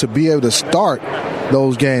also to be able to start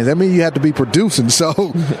those games. I mean, you have to be producing.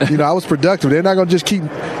 So, I was productive. They're not going to just keep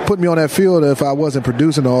putting me on that field if I wasn't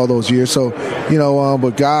producing all those years. So,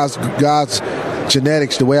 but God's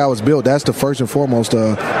genetics, the way I was built, that's the first and foremost,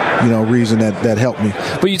 reason that helped me.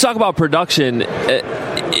 But you talk about production.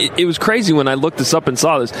 It was crazy when I looked this up and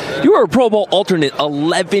saw this. You were a Pro Bowl alternate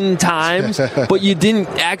 11 times, but you didn't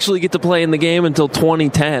actually get to play in the game until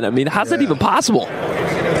 2010. I mean, how's that even possible?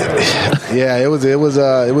 Yeah, it was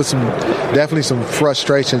definitely some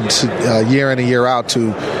frustration year in and year out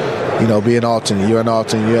to, be an alternate. You're an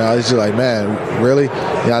alternate. It's just like, man, really?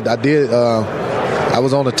 Yeah, I did. I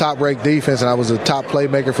was on the top-ranked defense, and I was a top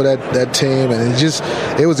playmaker for that team, and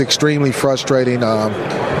it was extremely frustrating.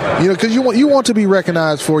 Because you want to be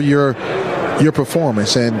recognized for your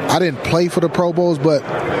performance, and I didn't play for the Pro Bowls, but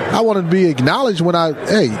I wanted to be acknowledged when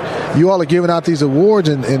you all are giving out these awards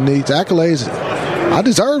and these accolades. I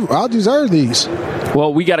deserve these.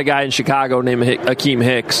 Well, we got a guy in Chicago named Akiem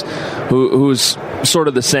Hicks, who's sort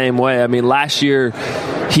of the same way. I mean, last year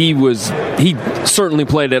he certainly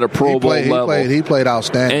played at a Pro Bowl level. He played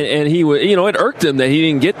outstanding, and he was, it irked him that he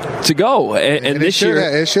didn't get to go. And this year,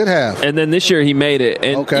 it should have. And then this year he made it.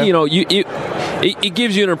 And it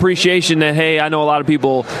gives you an appreciation that, hey, I know a lot of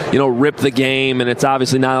people rip the game, and it's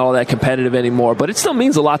obviously not all that competitive anymore. But it still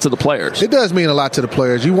means a lot to the players. It does mean a lot to the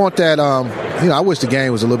players. You want that. I wish the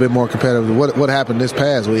game was a little bit more competitive. What happened this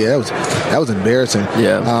past week? That was embarrassing.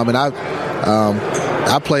 Yeah. And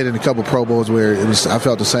I played in a couple Pro Bowls where I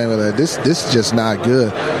felt the same way. That this is just not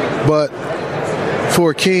good. But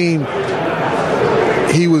for Akiem,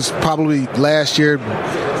 he was probably last year.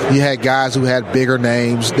 You had guys who had bigger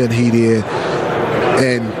names than he did,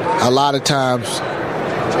 and a lot of times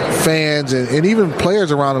fans and even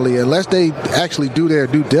players around the league, unless they actually do their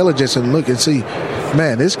due diligence and look and see,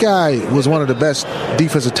 man, this guy was one of the best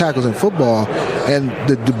defensive tackles in football. And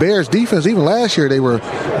the Bears defense, even last year, they were,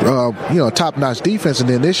 top-notch defense. And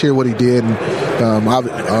then this year, what he did, and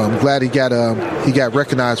I'm glad he got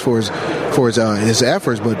recognized for his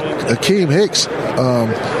efforts. But Akiem Hicks,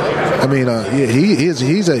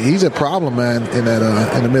 he's a problem, man, in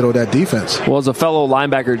the middle of that defense. Well, as a fellow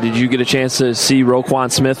linebacker, did you get a chance to see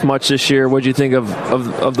Roquan Smith much this year? What did you think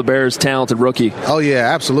of the Bears' talented rookie? Oh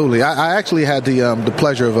yeah, absolutely. I actually had the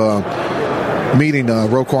pleasure of meeting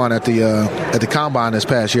Roquan at the Combine this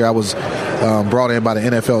past year. I was brought in by the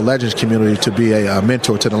NFL Legends community to be a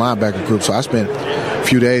mentor to the linebacker group. So I spent a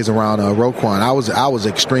few days around Roquan. I was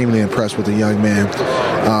extremely impressed with the young man.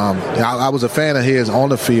 I was a fan of his on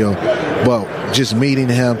the field, but just meeting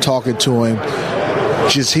him, talking to him,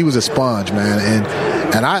 he was a sponge, man.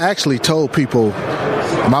 And I actually told people,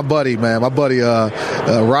 my buddy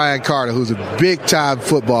Ryan Carter, who's a big-time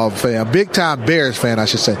football fan, big-time Bears fan, I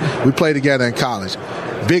should say. We played together in college.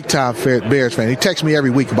 Big-time Bears fan. He texts me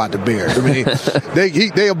every week about the Bears. I mean,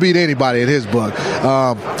 they'll beat anybody in his book.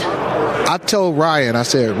 I told Ryan, I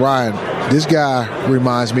said, Ryan, this guy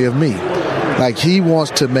reminds me of me. Like, he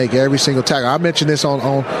wants to make every single tackle. I mentioned this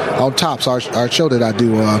on Tops, our show that I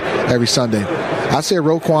do every Sunday. I said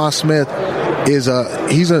Roquan Smith he's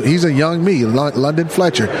a young me, London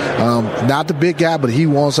Fletcher. Not the big guy, but he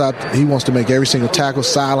wants to make every single tackle,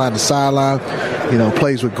 sideline to sideline.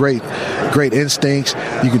 Plays with great instincts.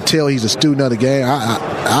 You can tell he's a student of the game.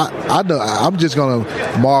 I know. I'm just gonna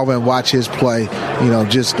marvel and watch his play.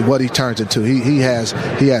 Just what he turns into. He has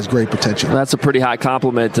great potential. That's a pretty high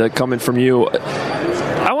compliment coming from you.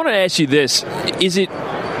 I want to ask you this: Is it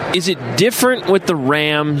different with the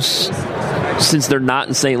Rams since they're not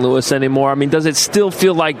in St. Louis anymore? I mean, does it still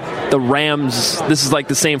feel like the Rams, this is like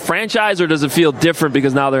the same franchise, or does it feel different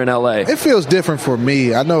because now they're in L.A.? It feels different for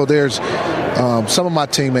me. I know there's some of my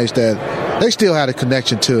teammates that they still had a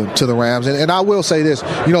connection to the Rams. And I will say this,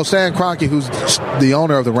 Stan Kroenke, who's the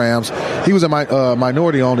owner of the Rams, he was a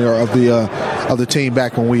minority owner of the team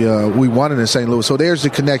back when we won it in St. Louis. So there's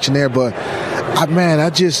the connection there. But,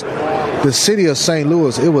 the city of St.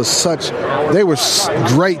 Louis, they were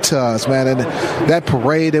great to us, man. And that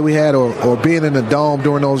parade that we had or being in the Dome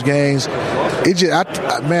during those games,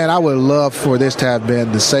 I would love for this to have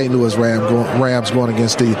been the St. Louis Rams going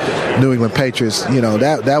against the New England Patriots.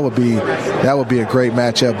 That would be a great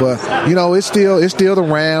matchup. But it's still the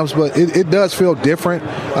Rams, but it does feel different.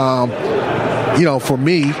 For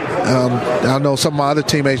me, I know some of my other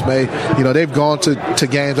teammates they've gone to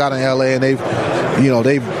games out in LA and they've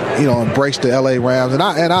embraced the LA Rams. And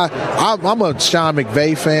I'm a Sean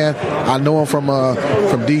McVay fan. I know him from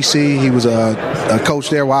DC. He was a coach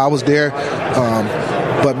there while I was there.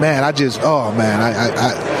 But man, I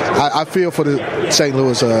feel for the St.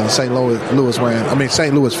 Louis Rams.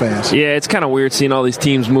 St. Louis fans. Yeah, it's kind of weird seeing all these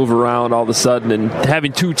teams move around all of a sudden and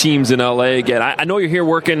having two teams in LA again. I know you're here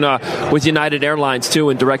working with United Airlines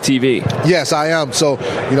too in DirecTV. Yes, I am. So,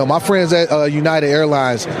 my friends at United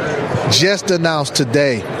Airlines just announced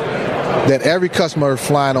today that every customer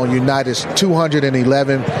flying on United's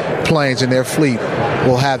 211 planes in their fleet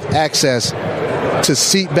will have access to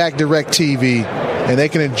Seatback Direct TV, and they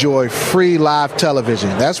can enjoy free live television.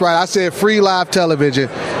 That's right, I said free live television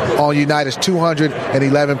on United's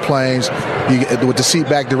 211 planes with the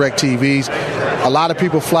Seatback Direct TVs. A lot of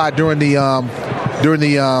people fly during the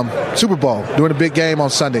Super Bowl, during the big game on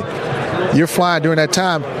Sunday. You're flying during that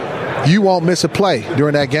time. You won't miss a play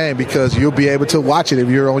during that game because you'll be able to watch it if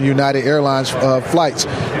you're on United Airlines flights.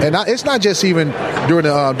 And it's not just even during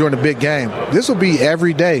the big game. This will be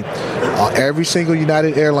every day. Every single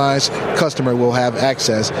United Airlines customer will have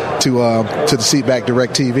access to the Seatback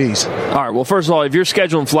Direct TVs. All right. Well, first of all, if you're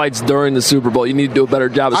scheduling flights during the Super Bowl, you need to do a better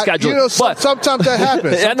job of scheduling. Sometimes that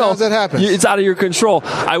happens. Sometimes that happens. It's out of your control.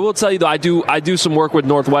 I will tell you, though, I do some work with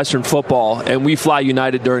Northwestern football, and we fly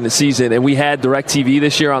United during the season, and we had Direct TV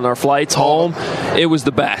this year on our flights home. It was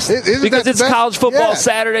the best. Because it's college football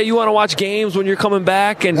Saturday. You want to watch games when you're coming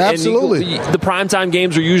back. And absolutely. The primetime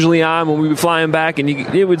games are usually on when we were flying back, and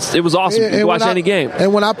it was awesome. You could watch any game.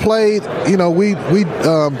 And when I played, we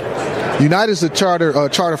United's a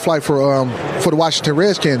charter flight for the Washington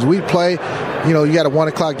Redskins. We play, you got a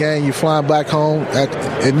 1:00 game. You're flying back home,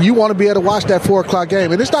 and you want to be able to watch that 4:00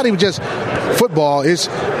 game. And it's not even just football. It's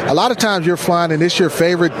a lot of times you're flying, and it's your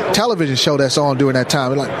favorite television show that's on during that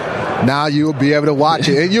time. Like, now you'll be able to watch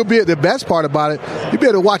it, and you'll be the best part about it. You'll be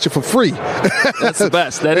able to watch it for free. That's the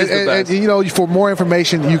best. That is the best. And, for more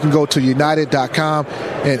information, you can go to United.com.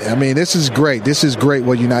 And I mean, this is great. This is great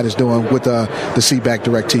what United's doing with the Seatback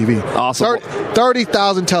Direct TV. Awesome.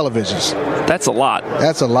 30,000 televisions. That's a lot.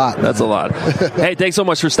 That's a lot. That's a lot. Hey, thanks so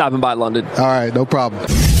much for stopping by, London. All right, no problem.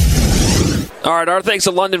 All right, our thanks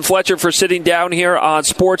to London Fletcher for sitting down here on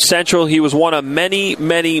Sports Central. He was one of many,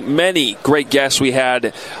 many, many great guests we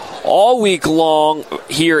had all week long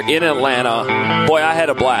here in Atlanta. Boy, I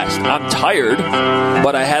had a blast. I'm tired,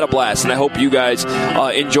 but I had a blast, and I hope you guys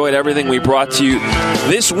enjoyed everything we brought to you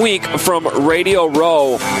this week from Radio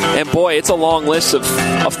Row. And boy, it's a long list of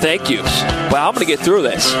thank yous. But I'm going to get through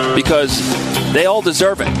this because they all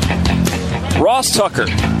deserve it. Ross Tucker,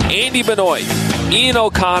 Andy Benoit, Ian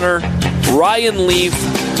O'Connor, Ryan Leaf,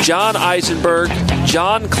 John Eisenberg,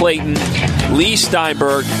 John Clayton, Lee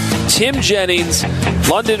Steinberg, Tim Jennings,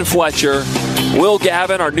 London Fletcher, Will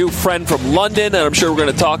Gavin, our new friend from London, and I'm sure we're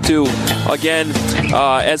going to talk to again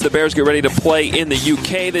as the Bears get ready to play in the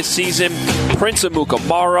UK this season, Prince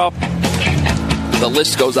Amukamara. The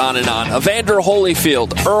list goes on and on. Evander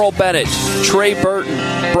Holyfield, Earl Bennett, Trey Burton,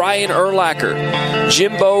 Brian Urlacher,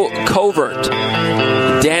 Jimbo Covert,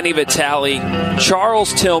 Danny Viatle,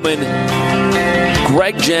 Charles Tillman,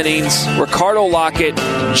 Greg Jennings, Ricardo Lockette,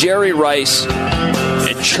 Jerry Rice,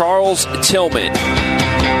 and Charles Tillman.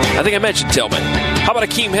 I think I mentioned Tillman. How about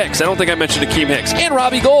Akiem Hicks? I don't think I mentioned Akiem Hicks. And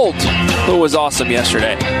Robbie Gould, who was awesome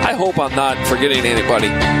yesterday. I hope I'm not forgetting anybody.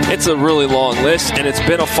 It's a really long list, and it's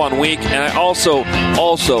been a fun week. And I also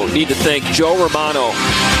need to thank Joe Romano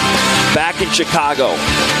back in Chicago.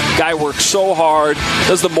 Guy works so hard,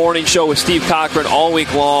 does the morning show with Steve Cochran all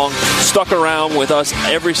week long, stuck around with us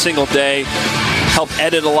every single day, helped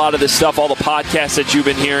edit a lot of this stuff, all the podcasts that you've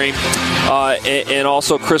been hearing, and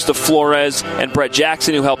also Krista Flores and Brett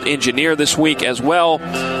Jackson, who helped engineer this week as well.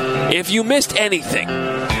 If you missed anything,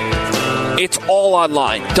 it's all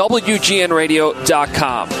online,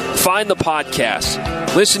 WGNradio.com. Find the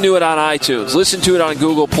podcast. Listen to it on iTunes. Listen to it on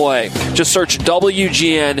Google Play. Just search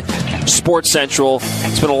WGN Sports Central.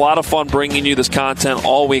 It's been a lot of fun bringing you this content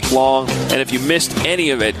all week long. And if you missed any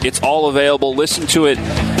of it, it's all available. Listen to it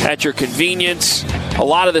at your convenience. A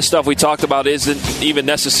lot of this stuff we talked about isn't even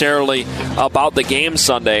necessarily about the game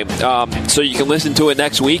Sunday. So you can listen to it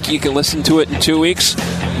next week. You can listen to it in 2 weeks.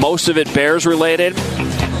 Most of it Bears related.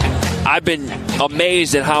 I've been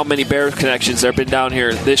amazed at how many Bears connections there have been down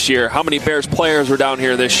here this year, how many Bears players were down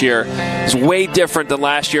here this year. It's way different than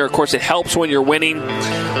last year. Of course, it helps when you're winning.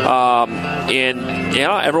 And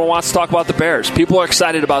everyone wants to talk about the Bears. People are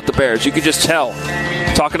excited about the Bears. You can just tell.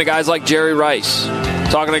 Talking to guys like Jerry Rice,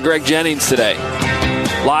 talking to Greg Jennings today.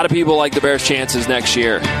 A lot of people like the Bears' chances next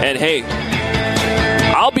year. And, hey,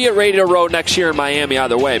 I'll be at Radio Row next year in Miami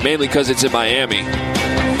either way, mainly because it's in Miami.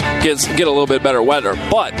 Get a little bit better weather.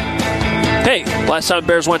 But, hey, last time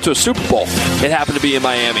Bears went to a Super Bowl, it happened to be in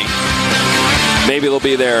Miami. Maybe they'll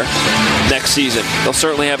be there next season. They'll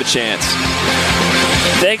certainly have a chance.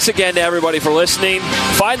 Thanks again to everybody for listening.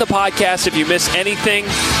 Find the podcast if you miss anything.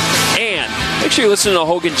 And make sure you listen to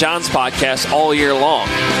Hoge and John's podcast all year long.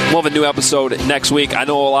 We'll have a new episode next week. I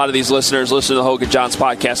know a lot of these listeners listen to Hoge and John's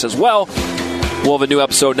podcast as well. We'll have a new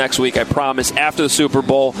episode next week, I promise, after the Super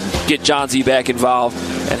Bowl. Get John Z back involved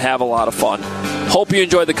and have a lot of fun. Hope you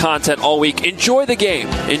enjoy the content all week. Enjoy the game.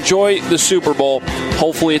 Enjoy the Super Bowl.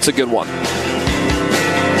 Hopefully it's a good one.